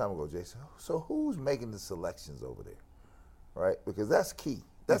long time ago, Jason, so who's making the selections over there? Right? Because that's key.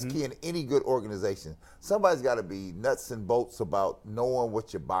 That's key in any good organization. Somebody's got to be nuts and bolts about knowing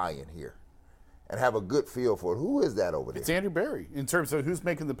what you're buying here and have a good feel for it. Who is that over there? It's Andrew Berry in terms of who's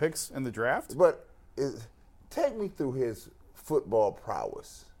making the picks in the draft. But take me through his football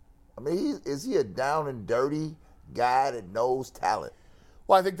prowess. I mean, is he a down and dirty guy that knows talent?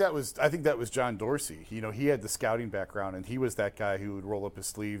 Well, I think that was John Dorsey. You know, he had the scouting background, and he was that guy who would roll up his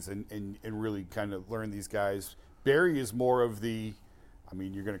sleeves and really kind of learn these guys. Berry is more of the I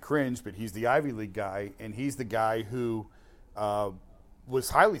mean, you're going to cringe, but he's the Ivy League guy, and he's the guy who was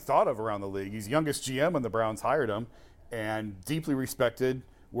highly thought of around the league. He's youngest GM when the Browns hired him, and deeply respected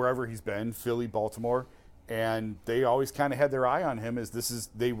wherever he's been, Philly, Baltimore, and they always kind of had their eye on him as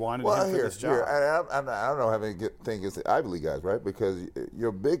they wanted him for this job. I don't know have anything against the Ivy League guys, right? Because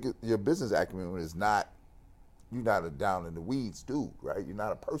your business acumen is not, you're not a down in the weeds dude, right? You're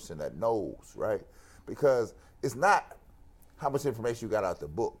not a person that knows, right? Because it's not how much information you got out the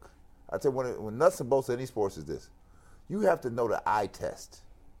book. I tell you, when nuts and bolts of any sports is this, you have to know the eye test.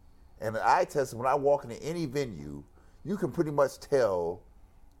 And the eye test, when I walk into any venue, you can pretty much tell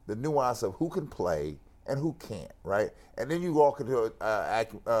the nuance of who can play and who can't, right? And then you walk into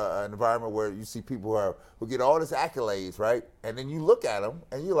an environment where you see people who get all these accolades, right? And then you look at them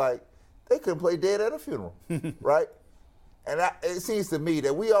and you're like, they couldn't play dead at a funeral, right? And it seems to me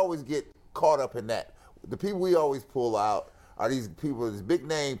that we always get caught up in that. The people we always pull out are these people, these big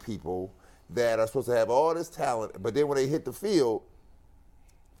name people that are supposed to have all this talent, but then when they hit the field,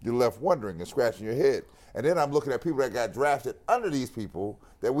 you're left wondering and scratching your head. And then I'm looking at people that got drafted under these people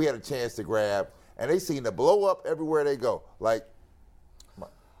that we had a chance to grab, and they seem to blow up everywhere they go. Like,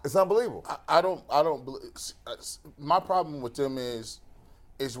 it's unbelievable. I don't believe. My problem with them is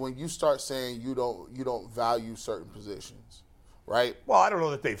when you start saying you don't value certain positions, right? Well, I don't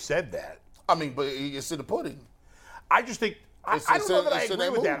know that they've said that. I mean, but it's in the pudding. I just think I don't know that I agree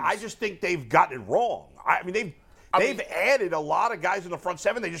with that. I just think they've gotten it wrong. I mean, they've added a lot of guys in the front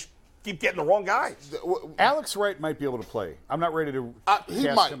seven. They just keep getting the wrong guys. Alex Wright might be able to play. I'm not ready to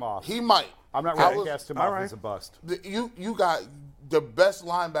cast him off. He might. I'm not ready to cast him off as a bust. You got the best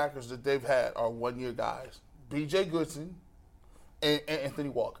linebackers that they've had are one-year guys. B.J. Goodson and Anthony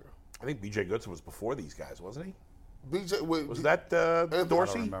Walker. I think B.J. Goodson was before these guys, wasn't he? Was that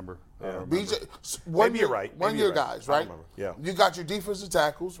Dorsey? I don't remember. BJ, maybe you're right. One-year guys, right? Yeah. You got your defensive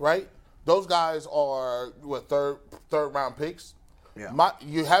tackles, right? Those guys are third round picks. Yeah.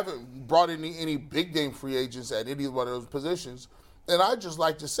 You haven't brought any big game free agents at any one of those positions, and I just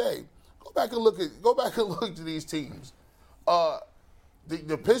like to say, go back and look at these teams.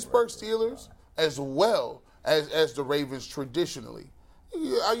 The Pittsburgh Steelers, as well as the Ravens traditionally.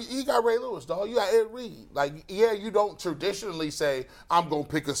 You got Ray Lewis, dog. You got Ed Reed. Like, yeah, you don't traditionally say, I'm going to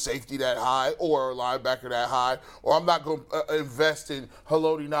pick a safety that high or a linebacker that high, or I'm not going to invest in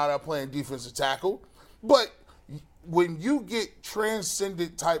Haloti Ngata playing defensive tackle. But when you get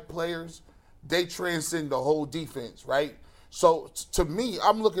transcendent type players, they transcend the whole defense, right? So, to me,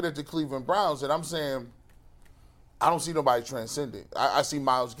 I'm looking at the Cleveland Browns, and I'm saying, I don't see nobody transcendent. I see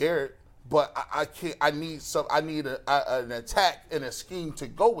Myles Garrett but I can't. I need an attack and a scheme to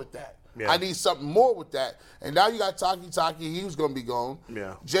go with that. Yeah. I need something more with that. And now you got Taki. He was going to be gone.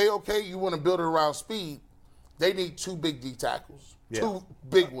 Yeah. JOK, you want to build it around speed. They need 2 big D tackles. Yeah. 2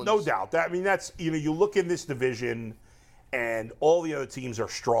 big ones. No doubt. That's you look in this division, and all the other teams are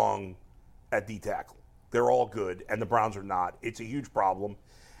strong at D tackle. They're all good, and the Browns are not. It's a huge problem.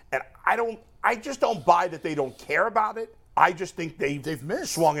 And I just don't buy that they don't care about it. I just think they've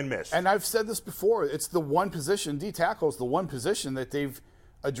missed. Swung and missed. And I've said this before. It's the one position, D tackle is the one position that they've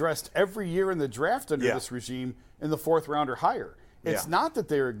addressed every year in the draft under this regime in the 4th round or higher. It's not that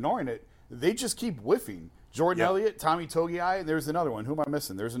they're ignoring it. They just keep whiffing. Jordan Elliott, Tommy Togiai, there's another one. Who am I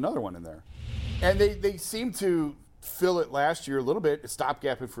missing? There's another one in there. And they seem to fill it last year a little bit, a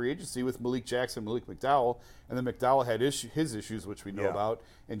stopgap in free agency with Malik Jackson, Malik McDowell, and then McDowell had his issues, which we know about,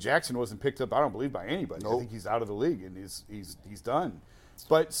 and Jackson wasn't picked up, I don't believe, by anybody. Nope. I think he's out of the league, and he's done.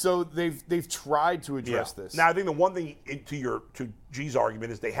 But so they've tried to address this. Now, I think the one thing to G's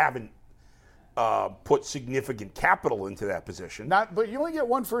argument is they haven't put significant capital into that position. But you only get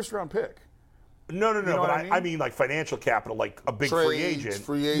 1 first-round pick. No. You know but I mean like financial capital, like a big free agent.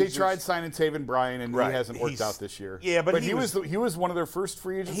 They tried signing Taven Bryan, and he hasn't worked out this year. Yeah, but he was one of their first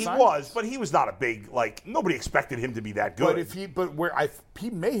free agent signings. He was, but he was not a big, nobody expected him to be that good. He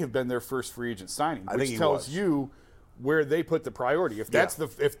may have been their first free agent signing, which tells was. You where they put the priority. If that's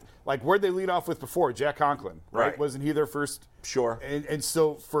where'd they lead off with before? Jack Conklin, right? Wasn't he their first? Sure. And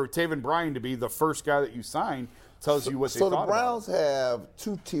so for Taven Bryan to be the first guy that you signed tells you what they thought about. So the Browns have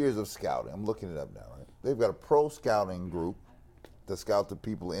 2 tiers of scouting. I'm looking it up now, right? They've got a pro scouting group that scout the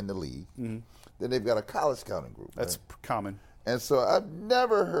people in the league. Mm-hmm. Then they've got a college scouting group. That's common. And so I've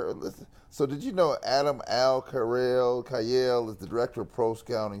never heard. So did you know Adam Kayel is the director of pro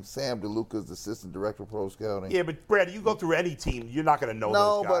scouting? Sam DeLuca is the assistant director of pro scouting. Yeah, but Brad, you go through any team, you're not going to know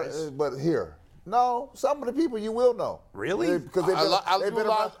those guys. No, but here. No, some of the people you will know. Really? Because they've been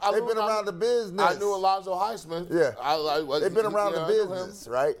around the business. I knew Alonzo Highsmith. Yeah. They've been around the business,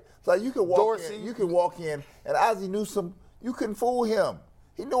 right? So you can walk in, and Ozzie Newsome, you couldn't fool him.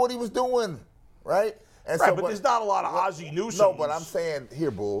 He knew what he was doing, right? And right, but there's not a lot of Ozzie Newsome. No, but I'm saying here,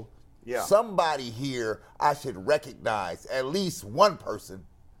 Bull. Yeah. Somebody here I should recognize, at least one person.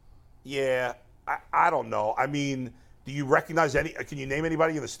 Yeah, I don't know. I mean, do you recognize any? Can you name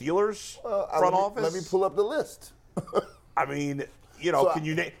anybody in the Steelers front office? Let me pull up the list. I mean, can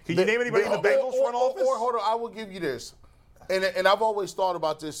you name anybody in the Bengals front office? Or hold on, I will give you this, and I've always thought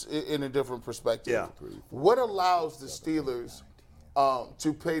about this in a different perspective. Yeah. What allows the Steelers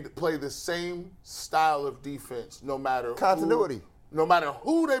to play the same style of defense, no matter continuity, no matter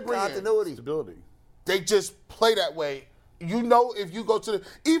who they bring continuity, stability. They just play that way. If you go to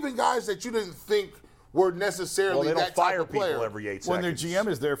even guys that you didn't think were necessarily they don't that fire type of player. people every 8 seconds. When their GM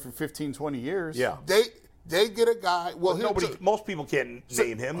is there for 15, 20 years. Yeah. They get a guy. Well, most people can't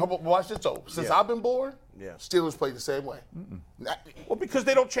name him. Watch this though. Since I've been born, Steelers play the same way. Well, because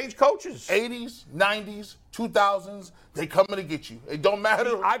they don't change coaches. 80s, 90s, 2000s, they coming to get you. It don't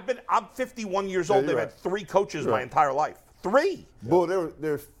matter. I'm 51 years old. They've had 3 coaches my entire life. 3. Well,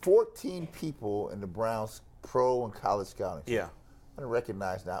 there's 14 people in the Browns pro and college scouting. Yeah. I don't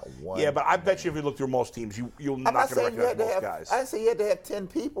recognize not one. Yeah, but I bet you if you look through most teams, you're not going to recognize most guys. I didn't say you had to have 10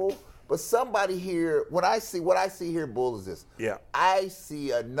 people, but somebody here, what I see here, Bull, is this. Yeah. I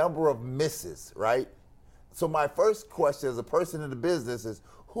see a number of misses, right? So my first question as a person in the business is,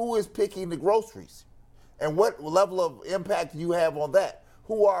 who is picking the groceries? And what level of impact do you have on that?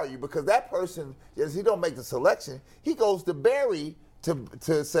 Who are you? Because that person, if he don't make the selection, he goes to Barry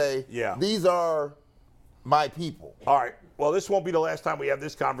to say, these are my people. All right. Well, this won't be the last time we have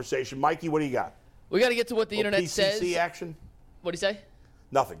this conversation. Mikey, what do you got? We got to get to what the internet says. PCC action? What do you say?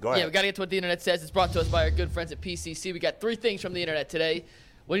 Nothing. Go ahead. Yeah, we got to get to what the internet says. It's brought to us by our good friends at PCC. We got 3 things from the internet today.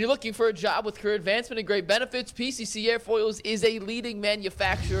 When you're looking for a job with career advancement and great benefits, PCC Airfoils is a leading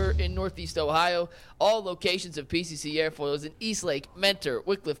manufacturer in Northeast Ohio. All locations of PCC Airfoils in Eastlake, Mentor,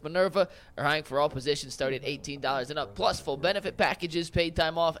 Wickliffe, Minerva are hiring for all positions starting at $18 and up, plus full benefit packages, paid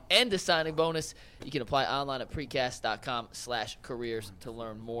time off, and a signing bonus. You can apply online at precast.com/careers to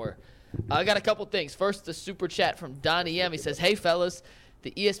learn more. I got a couple things. First, the super chat from Donnie M. He says, "Hey, fellas,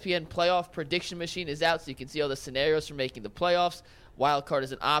 the ESPN playoff prediction machine is out, so you can see all the scenarios for making the playoffs. Wild card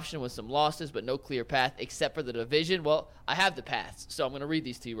is an option with some losses, but no clear path except for the division." Well, I have the paths, so I'm going to read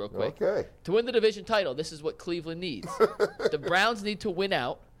these to you real quick. Okay. To win the division title, this is what Cleveland needs. The Browns need to win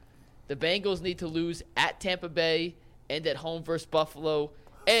out. The Bengals need to lose at Tampa Bay and at home versus Buffalo,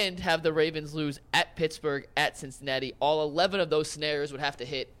 and have the Ravens lose at Pittsburgh, at Cincinnati. All 11 of those scenarios would have to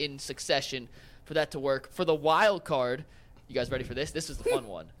hit in succession for that to work. For the wild card, you guys ready for this? This is the fun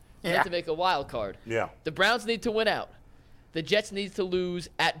one. They have to make a wild card. Yeah. The Browns need to win out. The Jets need to lose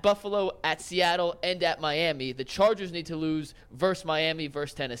at Buffalo, at Seattle, and at Miami. The Chargers need to lose versus Miami,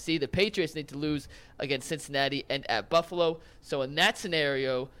 versus Tennessee. The Patriots need to lose against Cincinnati and at Buffalo. So in that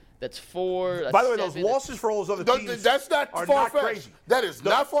scenario, that's 4. By the way, those losses for all those other teams that's not far-fetched. That is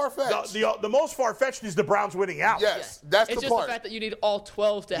not far-fetched. The most far-fetched is the Browns winning out. Yes, that's it's the just part. the fact that you need all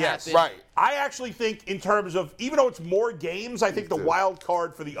 12 to happen. Right. I actually think in terms of, even though it's more games, I think the wild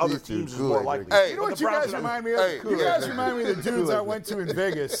card for the other teams is more likely. Hey, You know what you guys remind me of? You guys remind me of the dudes I went to in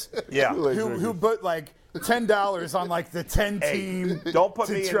Vegas. Yeah. Who put like $10 on like the 10 team. Don't put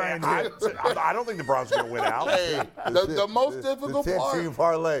me in try there. and I don't think the Browns are going to win out. Hey, the most difficult the 10 part. team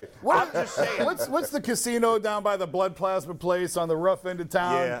parlay. I'm just saying. What's the casino down by the blood plasma place on the rough end of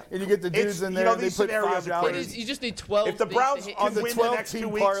town? Yeah. And you get the dudes in there. You know, and they these put scenarios are $5. crazy. You just need 12. If the Browns to can the win the next 2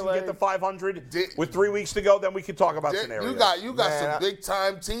 12-team weeks parlay. and get to 500 with 3 weeks to go, then we can talk about scenarios. You got some big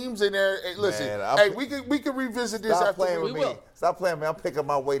time teams in there. Hey, listen, we can revisit this Stop after playing with we me. will. Stop playing with me. I'm picking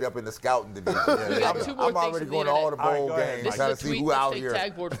my weight up in the scouting division. We got two more I'm things already from the going to all the internet. bowl All right, go ahead. games, This trying is to a see tweet. who out Let's here. take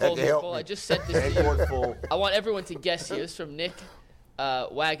tagboard that full can help people. me. I just sent this to you. Tagboard full. I want everyone to guess here. This is from Nick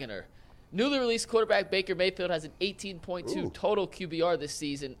Wagoner. Newly released quarterback Baker Mayfield has an 18.2 total QBR this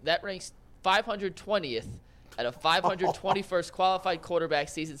season. That ranks 520th at a 521st qualified quarterback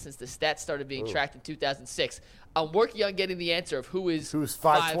season since the stats started being tracked in 2006. I'm working on getting the answer of who's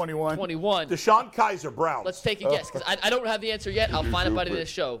 521. 521. Deshaun Kaiser, Browns. Let's take a guess because I don't have the answer yet. I'll find it by the end of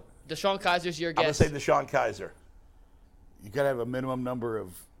the show. Deshaun Kaiser's your I'm going guess. to say Deshaun Kaiser. You got to have a minimum number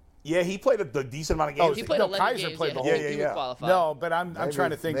of. Yeah, he played a decent amount of games. He played No, 11 Kaiser games. played the he whole- he Yeah. would qualify. No, but I'm trying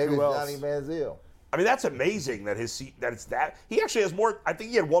to think maybe who else. Johnny Manziel. I mean, that's amazing that it's that. He actually has more. I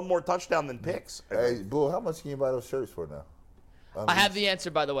think he had one more touchdown than picks. Hey, Bull, how much can you buy those shirts for now? I have the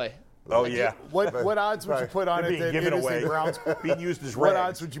answer, by the way. Oh, yeah. What odds would you put on They're it being that given it is away. a Browns? Being used as What rags.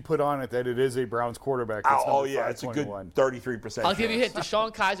 odds would you put on it that it is a Browns quarterback? That's Oh, under yeah, it's a good 521? 33%. I'll give you a hint. chance.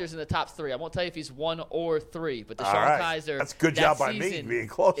 Deshaun Kaiser's in the top 3. I won't tell you if he's 1 or 3, but Deshaun All right. Kaiser. That's a good that job by me season being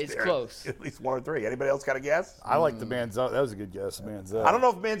close is there. close. At least 1 or 3. Anybody else got a guess? I like the Manziel. That was a good guess, Manziel. I don't know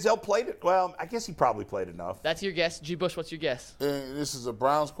if Manziel played it. Well, I guess he probably played enough. That's your guess. G. Bush, what's your guess? And this is a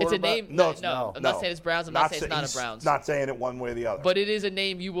Browns It's quarterback. a name. No, No, I'm not saying it's Browns. I'm not saying it's not a Browns. Not saying it one way or the other. But it is a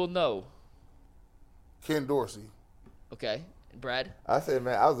name you will know. Ken Dorsey. Okay. Brad? I said,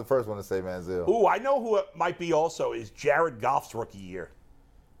 man, I was the first one to say Manziel. Ooh, I know who it might be also is Jared Goff's rookie year.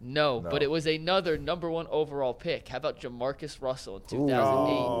 No, but it was another number 1 overall pick. How about Jamarcus Russell in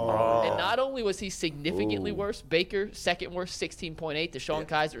 2008? And not only was he significantly worse, Baker, second worst, 16.8. Deshaun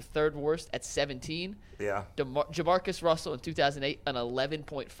Kaiser, third worst at 17. Yeah. Jamarcus Russell in 2008, an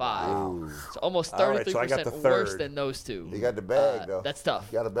 11.5. So almost All right, 33% so I got the worse third. than those two. He got the bag, though. That's tough.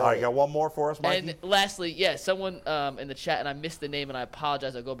 He got a bag. All right, got one more for us, Mikey? And lastly, someone in the chat, and I missed the name, and I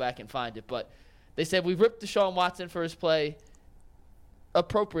apologize. I'll go back and find it. But they said we ripped Deshaun Watson for his play,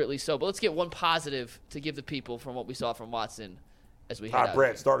 appropriately so. But let's get one positive to give the people from what we saw from Watson as we head All right, out Brad,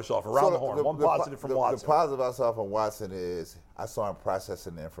 here. start us off. Around the horn. One positive from Watson. The positive I saw from Watson is I saw him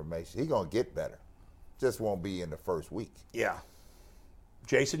processing the information. He's going to get better. Just won't be in the first week. Yeah.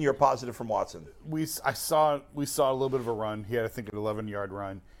 Jason, you're positive from Watson. We saw a little bit of a run. He had, I think, an 11-yard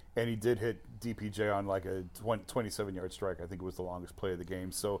run, and he did hit DPJ on like a 27-yard strike. I think it was the longest play of the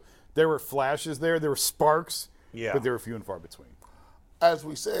game. So there were flashes there. There were sparks, but they were few and far between. As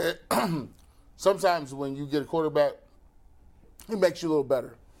we said, sometimes when you get a quarterback, it makes you a little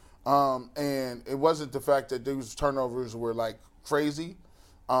better. And it wasn't the fact that these turnovers were like crazy,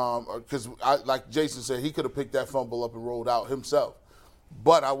 because like Jason said, he could have picked that fumble up and rolled out himself.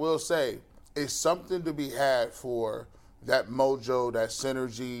 But I will say, it's something to be had for that mojo, that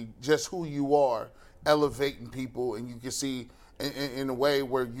synergy, just who you are, elevating people, and you can see in a way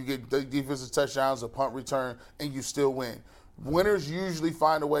where you get the defensive touchdowns, a punt return, and you still win. Winners usually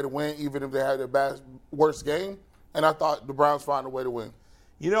find a way to win, even if they have their worst game. And I thought the Browns find a way to win.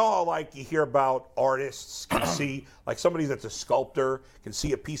 You know how, like, you hear about artists can see, like somebody that's a sculptor can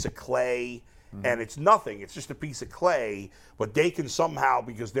see a piece of clay, and it's nothing. It's just a piece of clay, but they can somehow,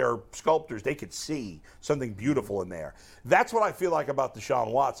 because they're sculptors, they could see something beautiful in there. That's what I feel like about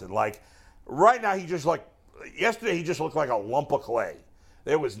Deshaun Watson. Like, right now, yesterday he just looked like a lump of clay.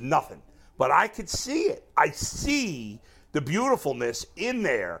 There was nothing. But I could see it. I see the beautifulness in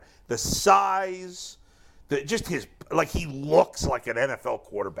there, the size, he looks like an NFL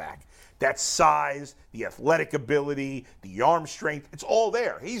quarterback. That size, the athletic ability, the arm strength, it's all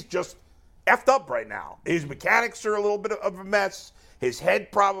there. He's just effed up right now. His mechanics are a little bit of a mess. His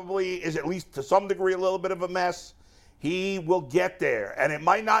head probably is, at least to some degree, a little bit of a mess. He will get there, and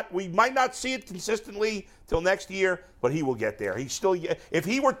we might not see it consistently till next year, but he will get there. He's still, if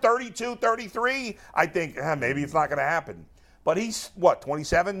he were 32, 33, I think maybe it's not going to happen. But he's,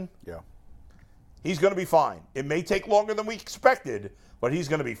 27? Yeah. He's going to be fine. It may take longer than we expected, but he's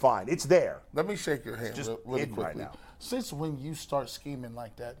going to be fine. It's there. Let me shake your hand really quickly. Right now. Since when you start scheming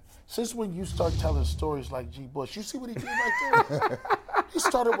like that? Since when you start telling stories like G. Bush? You see what he did right there? He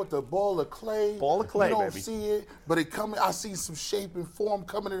started with the ball of clay. Ball of clay, you don't baby. see it, but it coming. I see some shape and form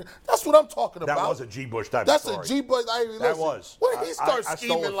coming in. That's what I'm talking about. That was a G. Bush type That's of story. a G. Bush. That was. When did he start I stole it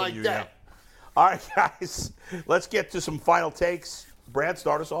scheming from like you, that? yeah. All right, guys. Let's get to some final takes. Brad,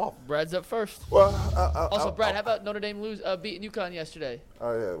 start us off. Brad's up first. Well, Also, Brad, how about Notre Dame beating UConn yesterday?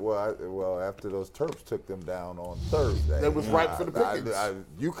 Oh yeah. Well, after those Terps took them down on Thursday, That was right for the pickings.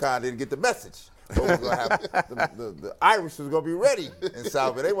 UConn didn't get the message. So we're gonna have the Irish was gonna be ready in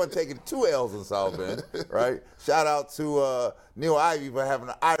South Bend. They weren't taking 2 L's in South Bend, right? Shout out to Neil Ivey for having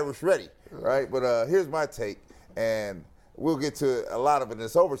the Irish ready, right? But here's my take, and we'll get to a lot of it in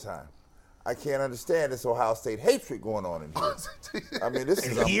this overtime. I can't understand this Ohio State hatred going on in here. I mean, this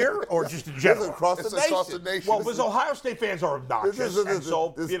is here or just in this general? is across the nation. Well, because Ohio State fans are obnoxious, This fans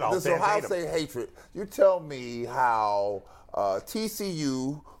Ohio hate State them. hatred. You tell me how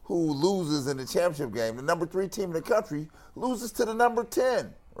TCU, who loses in the championship game, the number 3 team in the country, loses to the number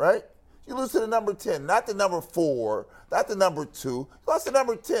 10, right? You lose to the number 10, not the number 4, not the number 2. You lost to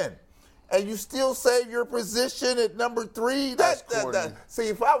number 10. And you still save your position at number 3? See,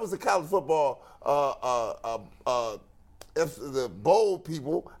 if I was a college football, if the bold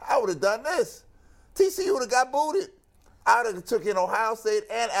people, I would have done this. TCU would have got booted. I would have took in Ohio State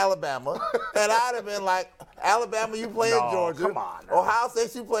and Alabama, and I'd have been like, Alabama, you playing Georgia. Come on. Ohio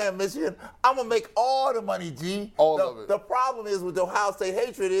State, you playing Michigan. I'm going to make all the money, G. All of it. The problem is with the Ohio State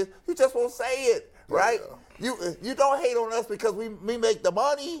hatred is you just won't say it, right? Yeah. You don't hate on us because we make the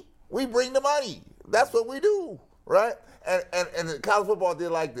money. We bring the money. That's what we do, right? And college football did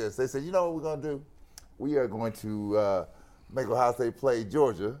like this. They said, you know what we're going to do? We are going to make Ohio State play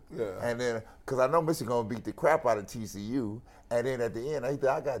Georgia. Yeah. And then, because I know Michigan going to beat the crap out of TCU. And then at the end, I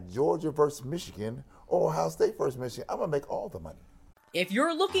got Georgia versus Michigan or Ohio State versus Michigan. I'm going to make all the money. If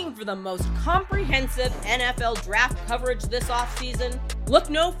you're looking for the most comprehensive NFL draft coverage this offseason, look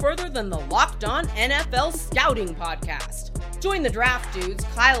no further than the Locked On NFL Scouting Podcast. Join the draft dudes,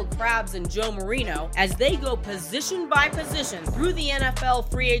 Kyle Krabs and Joe Marino, as they go position by position through the NFL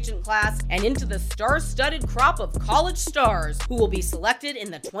free agent class and into the star-studded crop of college stars who will be selected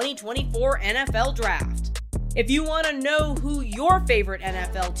in the 2024 NFL Draft. If you want to know who your favorite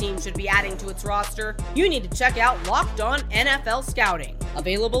NFL team should be adding to its roster, you need to check out Locked On NFL Scouting,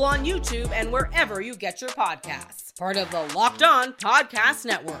 available on YouTube and wherever you get your podcasts. Part of the Locked On Podcast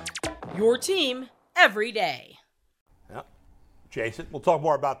Network, your team every day. Yeah. Jason, we'll talk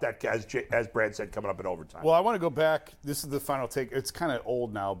more about that, as Brad said, coming up in overtime. Well, I want to go back. This is the final take. It's kind of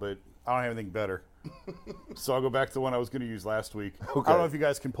old now, but I don't have anything better. So I'll go back to the one I was going to use last week. Okay. I don't know if you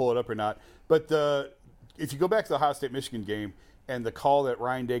guys can pull it up or not, but if you go back to the Ohio State-Michigan game, and the call that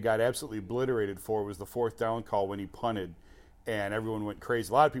Ryan Day got absolutely obliterated for was the 4th down call when he punted, and everyone went crazy.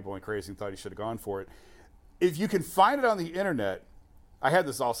 A lot of people went crazy and thought he should have gone for it. If you can find it on the internet, I had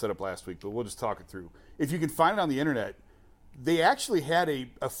this all set up last week, but we'll just talk it through. If you can find it on the internet, they actually had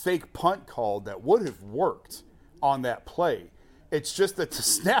a fake punt called that would have worked on that play. It's just that the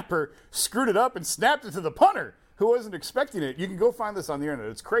snapper screwed it up and snapped it to the punter, who wasn't expecting it. You can go find this on the internet.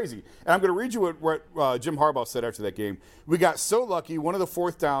 It's crazy. And I'm going to read you what Jim Harbaugh said after that game. We got so lucky, one of the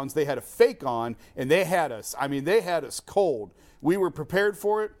 4th downs, they had a fake on, and they had us. I mean, they had us cold. We were prepared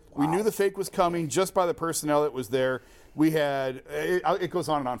for it. Wow. We knew the fake was coming just by the personnel that was there. We had, it goes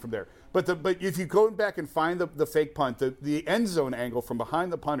on and on from there. But if you go back and find the fake punt, the end zone angle from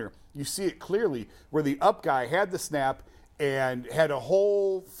behind the punter, you see it clearly where the up guy had the snap and had a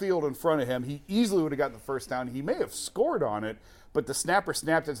whole field in front of him. He easily would have gotten the 1st down. He may have scored on it, but the snapper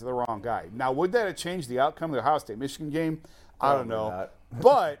snapped into the wrong guy. Now, would that have changed the outcome of the Ohio State-Michigan game? I don't know. Not.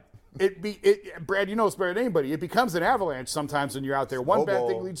 But Brad, you know it's better than anybody. It becomes an avalanche sometimes when you're out there. One bad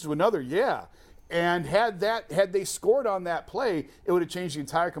thing leads to another. Yeah. And had they scored on that play, it would have changed the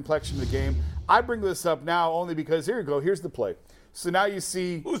entire complexion of the game. I bring this up now only because here you go. Here's the play. So now you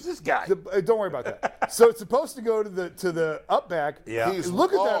see who's this guy? Don't worry about that. So it's supposed to go to the up back. Yeah.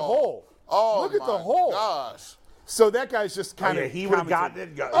 Look at that hole. Look at the hole. Gosh. So that guy's just kind of. He would have gotten it.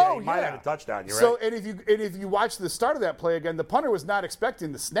 He might have had a touchdown. You're so right. and if you watch the start of that play again, the punter was not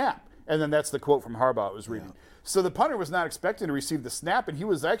expecting the snap, and then that's the quote from Harbaugh I was reading. Yeah. So the punter was not expecting to receive the snap, and he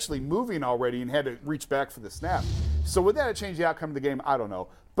was actually moving already and had to reach back for the snap. So would that have changed the outcome of the game? I don't know.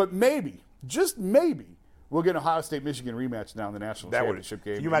 But maybe, just maybe, We'll get an Ohio State-Michigan rematch now in the national championship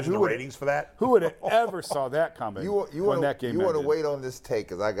game. Can you imagine the ratings for that? Who would have ever saw that coming when that game ended? You want to wait on this take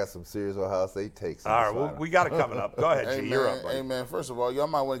because I got some serious Ohio State takes. All right, well, we got it coming up. Go ahead, Hey, G. man, You're up, buddy. Hey, man, first of all, y'all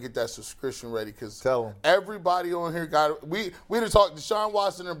might want to get that subscription ready because Tell 'em. everybody on here got it. We done talked Deshaun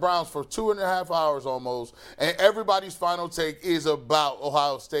Watson and Browns for 2.5 hours almost, and everybody's final take is about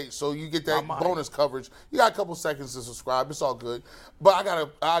Ohio State. So you get that bonus coverage. You got a couple seconds to subscribe. It's all good. But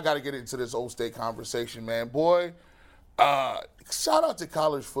I gotta get into this old State conversation, man. Boy, shout out to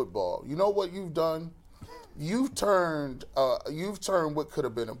college football. You know what you've done? You've turned what could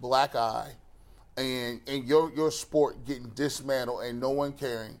have been a black eye and your sport getting dismantled and no one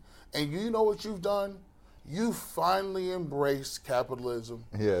caring. And you know what you've done? You finally embraced capitalism.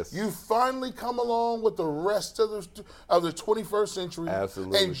 Yes. You finally come along with the rest of the 21st century.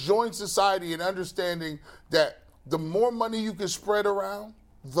 Absolutely. And join society in understanding that the more money you can spread around,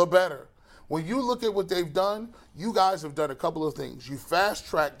 the better. When you look at what they've done, you guys have done a couple of things. You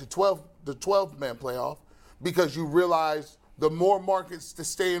fast-tracked the 12-man playoff because you realize the more markets to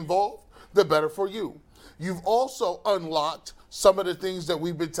stay involved, the better for you. You've also unlocked some of the things that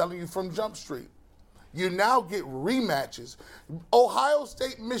we've been telling you from Jump Street. You now get rematches. Ohio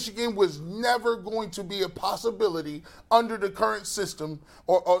State, Michigan was never going to be a possibility under the current system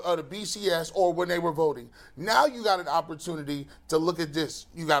or the BCS or when they were voting. Now you got an opportunity to look at this.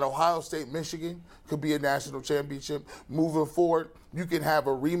 You got Ohio State, Michigan, could be a national championship. Moving forward, you can have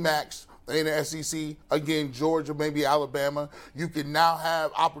a rematch in the SEC, again, Georgia, maybe Alabama. You can now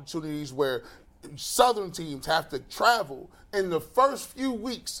have opportunities where Southern teams have to travel in the first few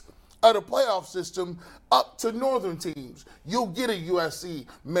weeks of the playoff system up to Northern teams. You'll get a USC,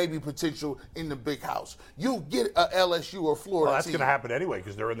 maybe potential in the big house. You'll get a LSU or Florida Well, that's team. going to happen anyway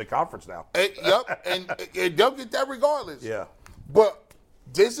because they're in the conference now. Yep, and they'll get that regardless. Yeah. But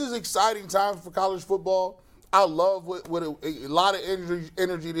this is exciting times for college football. I love what a lot of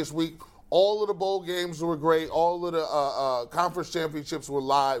energy this week. All of the bowl games were great. All of the conference championships were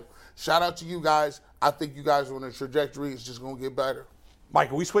live. Shout out to you guys. I think you guys are on a trajectory. It's just going to get better. Mike,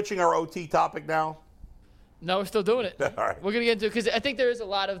 are we switching our OT topic now? No, we're still doing it. All right. We're going to get into it because I think there is a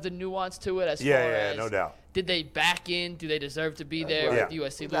lot of the nuance to it as far as no doubt. Did they back in? Do they deserve to be there right. with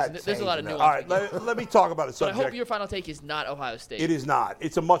USC Not losing? There's a lot of changing nuance. All right, let me talk about a But I subject. hope your final take is not Ohio State. It is not.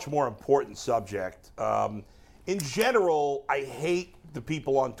 It's a much more important subject. In general, I hate the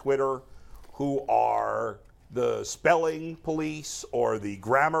people on Twitter who are the spelling police or the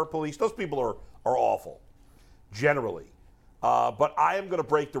grammar police. Those people are awful, generally. But I am going to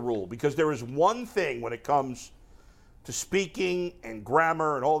break the rule because there is one thing when it comes to speaking and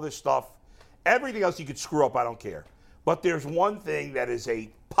grammar and all this stuff. Everything else you could screw up, I don't care. But there's one thing that is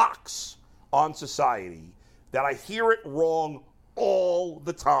a pox on society that I hear it wrong all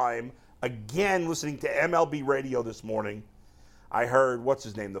the time. Again, listening to MLB radio this morning, I heard, what's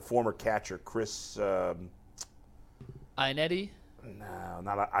his name, the former catcher, Chris... Iannetti? No,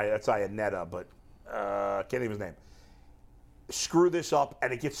 that's Iannetta, but can't think of his name. Screw this up,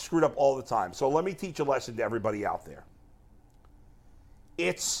 and it gets screwed up all the time. So let me teach a lesson to everybody out there.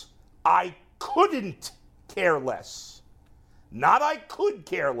 It's I couldn't care less, not I could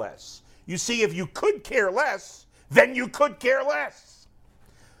care less. You see, if you could care less, then you could care less.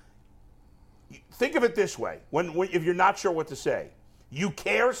 Think of it this way, if you're not sure what to say. You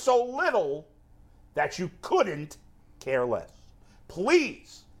care so little that you couldn't care less.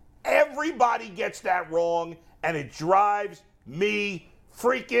 Please, everybody gets that wrong, and it drives me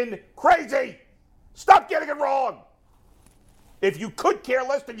freaking crazy. Stop getting it wrong. If you could care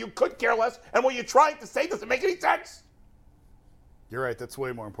less, then you could care less, and what you're trying to say doesn't make any sense. You're right. That's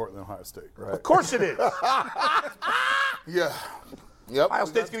way more important than Ohio State. Right. Of course it is. Yeah. Yep. Ohio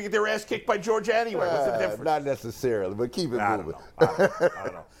State's going to get their ass kicked by Georgia anyway. What's the difference? Not necessarily, but keep it moving. I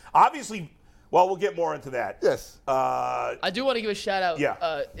don't know. Obviously, well, we'll get more into that. Yes. I do want to give a shout out.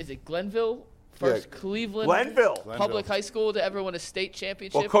 Yeah. Is it Glenville? First Cleveland Glenville. Public High School to ever win a state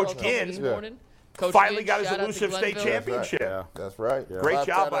championship. Well, Coach this Ginn morning. Coach finally Ginn, got his shout out to elusive state Glenville. championship. Yeah. That's right. Yeah. Great Clap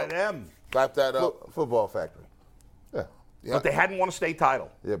job that by up. them. Clap that up. Football factory. Yeah. Yeah. But they hadn't won a state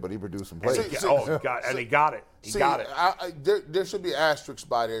title. Yeah, but he produced some And players. he got it. He got it. There should be asterisks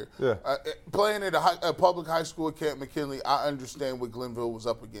by there. Yeah. Playing at a public high school at Camp McKinley, I understand what Glenville was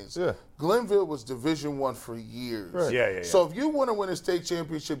up against. Yeah. Glenville was Division I for years. Right. Yeah. So if you want to win a state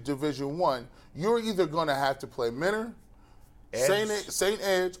championship Division I, you're either going to have to play Mentor, St.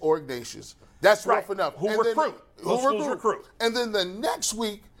 Ed's, or Ignatius. That's Right. rough enough. Who And recruit? Then, Those schools recruit. And then the next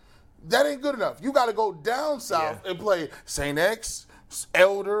week, that ain't good enough. You got to go down south and play St. X,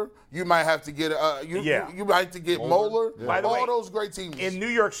 Elder. You might have to get you might have to get Moeller. Yeah. By the way, those great teams. In New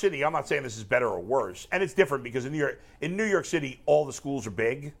York City, I'm not saying this is better or worse, and it's different because in New York City, all the schools are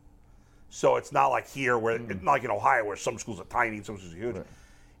big, so it's not like here where it's not like in Ohio where some schools are tiny and some schools are huge. Right.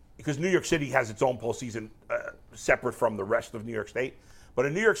 Because New York City has its own postseason separate from the rest of New York State, but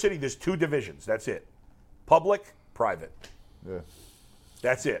in New York City, there's 2 divisions. That's it: public, private. Yeah.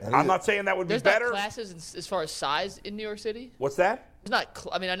 That's it. I'm not saying that would be better. There's not classes as far as size in New York City? What's that? There's not.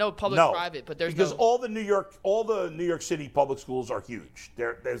 I mean, I know public, private, but there's because all the New York City public schools are huge.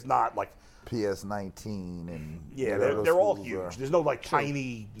 There's not like PS19 and they're all huge. There's no like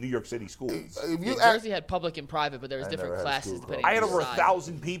tiny New York City schools. Jersey had public and private, but there was different classes depending. I had over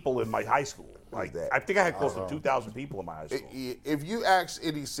 1,000 people in my high school. Like I think I had close to 2,000 people in my high school. If you ask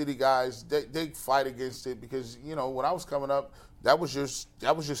any city guys, they fight against it because when I was coming up. That was your stamp.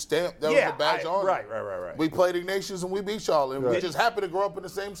 That was your badge on. Right. We played Ignatius and we beat y'all, and we just happened to grow up in the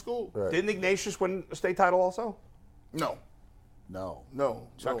same school. Right. Didn't Ignatius win a state title also? No.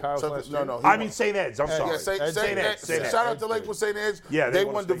 Chuck Kyle's last year? No. I mean St. Ed's. I'm sorry. St. Ed's. Shout out to Lakewood St. Ed's. Yeah, they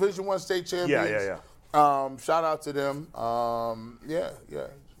won Division I state champions. Yeah. Shout out to them.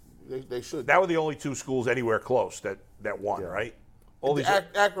 They should. That were the only 2 schools anywhere close that won, right? All these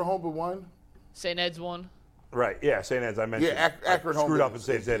Akron Homer won. St. Ed's won. Right, yeah, St. Ed's I mentioned. Yeah, Akron screwed up and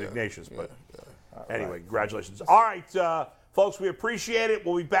said Ignatius, but anyway, congratulations. All right, folks, we appreciate it.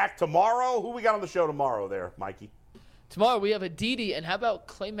 We'll be back tomorrow. Who we got on the show tomorrow there, Mikey? Tomorrow we have Aditi, and how about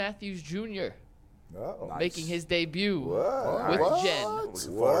Clay Matthews Jr. Making his debut with Jen.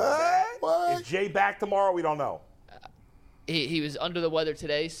 What? Is Jay back tomorrow? We don't know. He was under the weather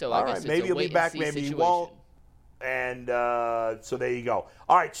today, so I guess it's maybe a he'll be back, maybe situation. he won't. And so there you go.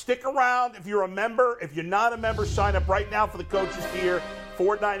 All right, stick around if you're a member. If you're not a member, sign up right now for the coaches tier,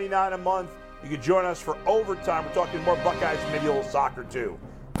 $4.99 a month. You can join us for overtime. We're talking more Buckeyes and maybe a little soccer too.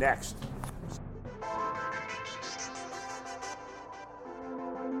 Next.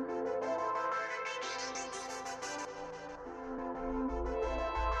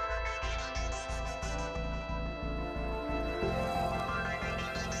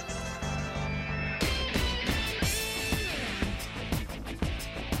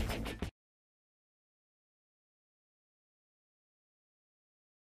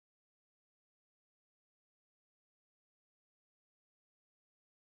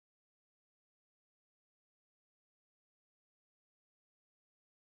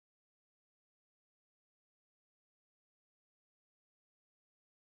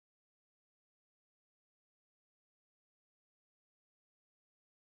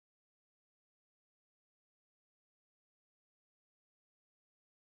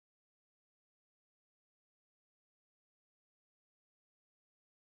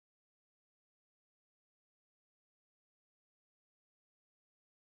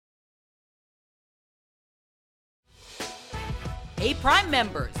 Hey, Prime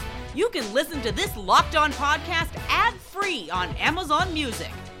members, you can listen to this Locked On podcast ad-free on Amazon Music.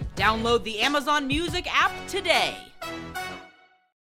 Download the Amazon Music app today.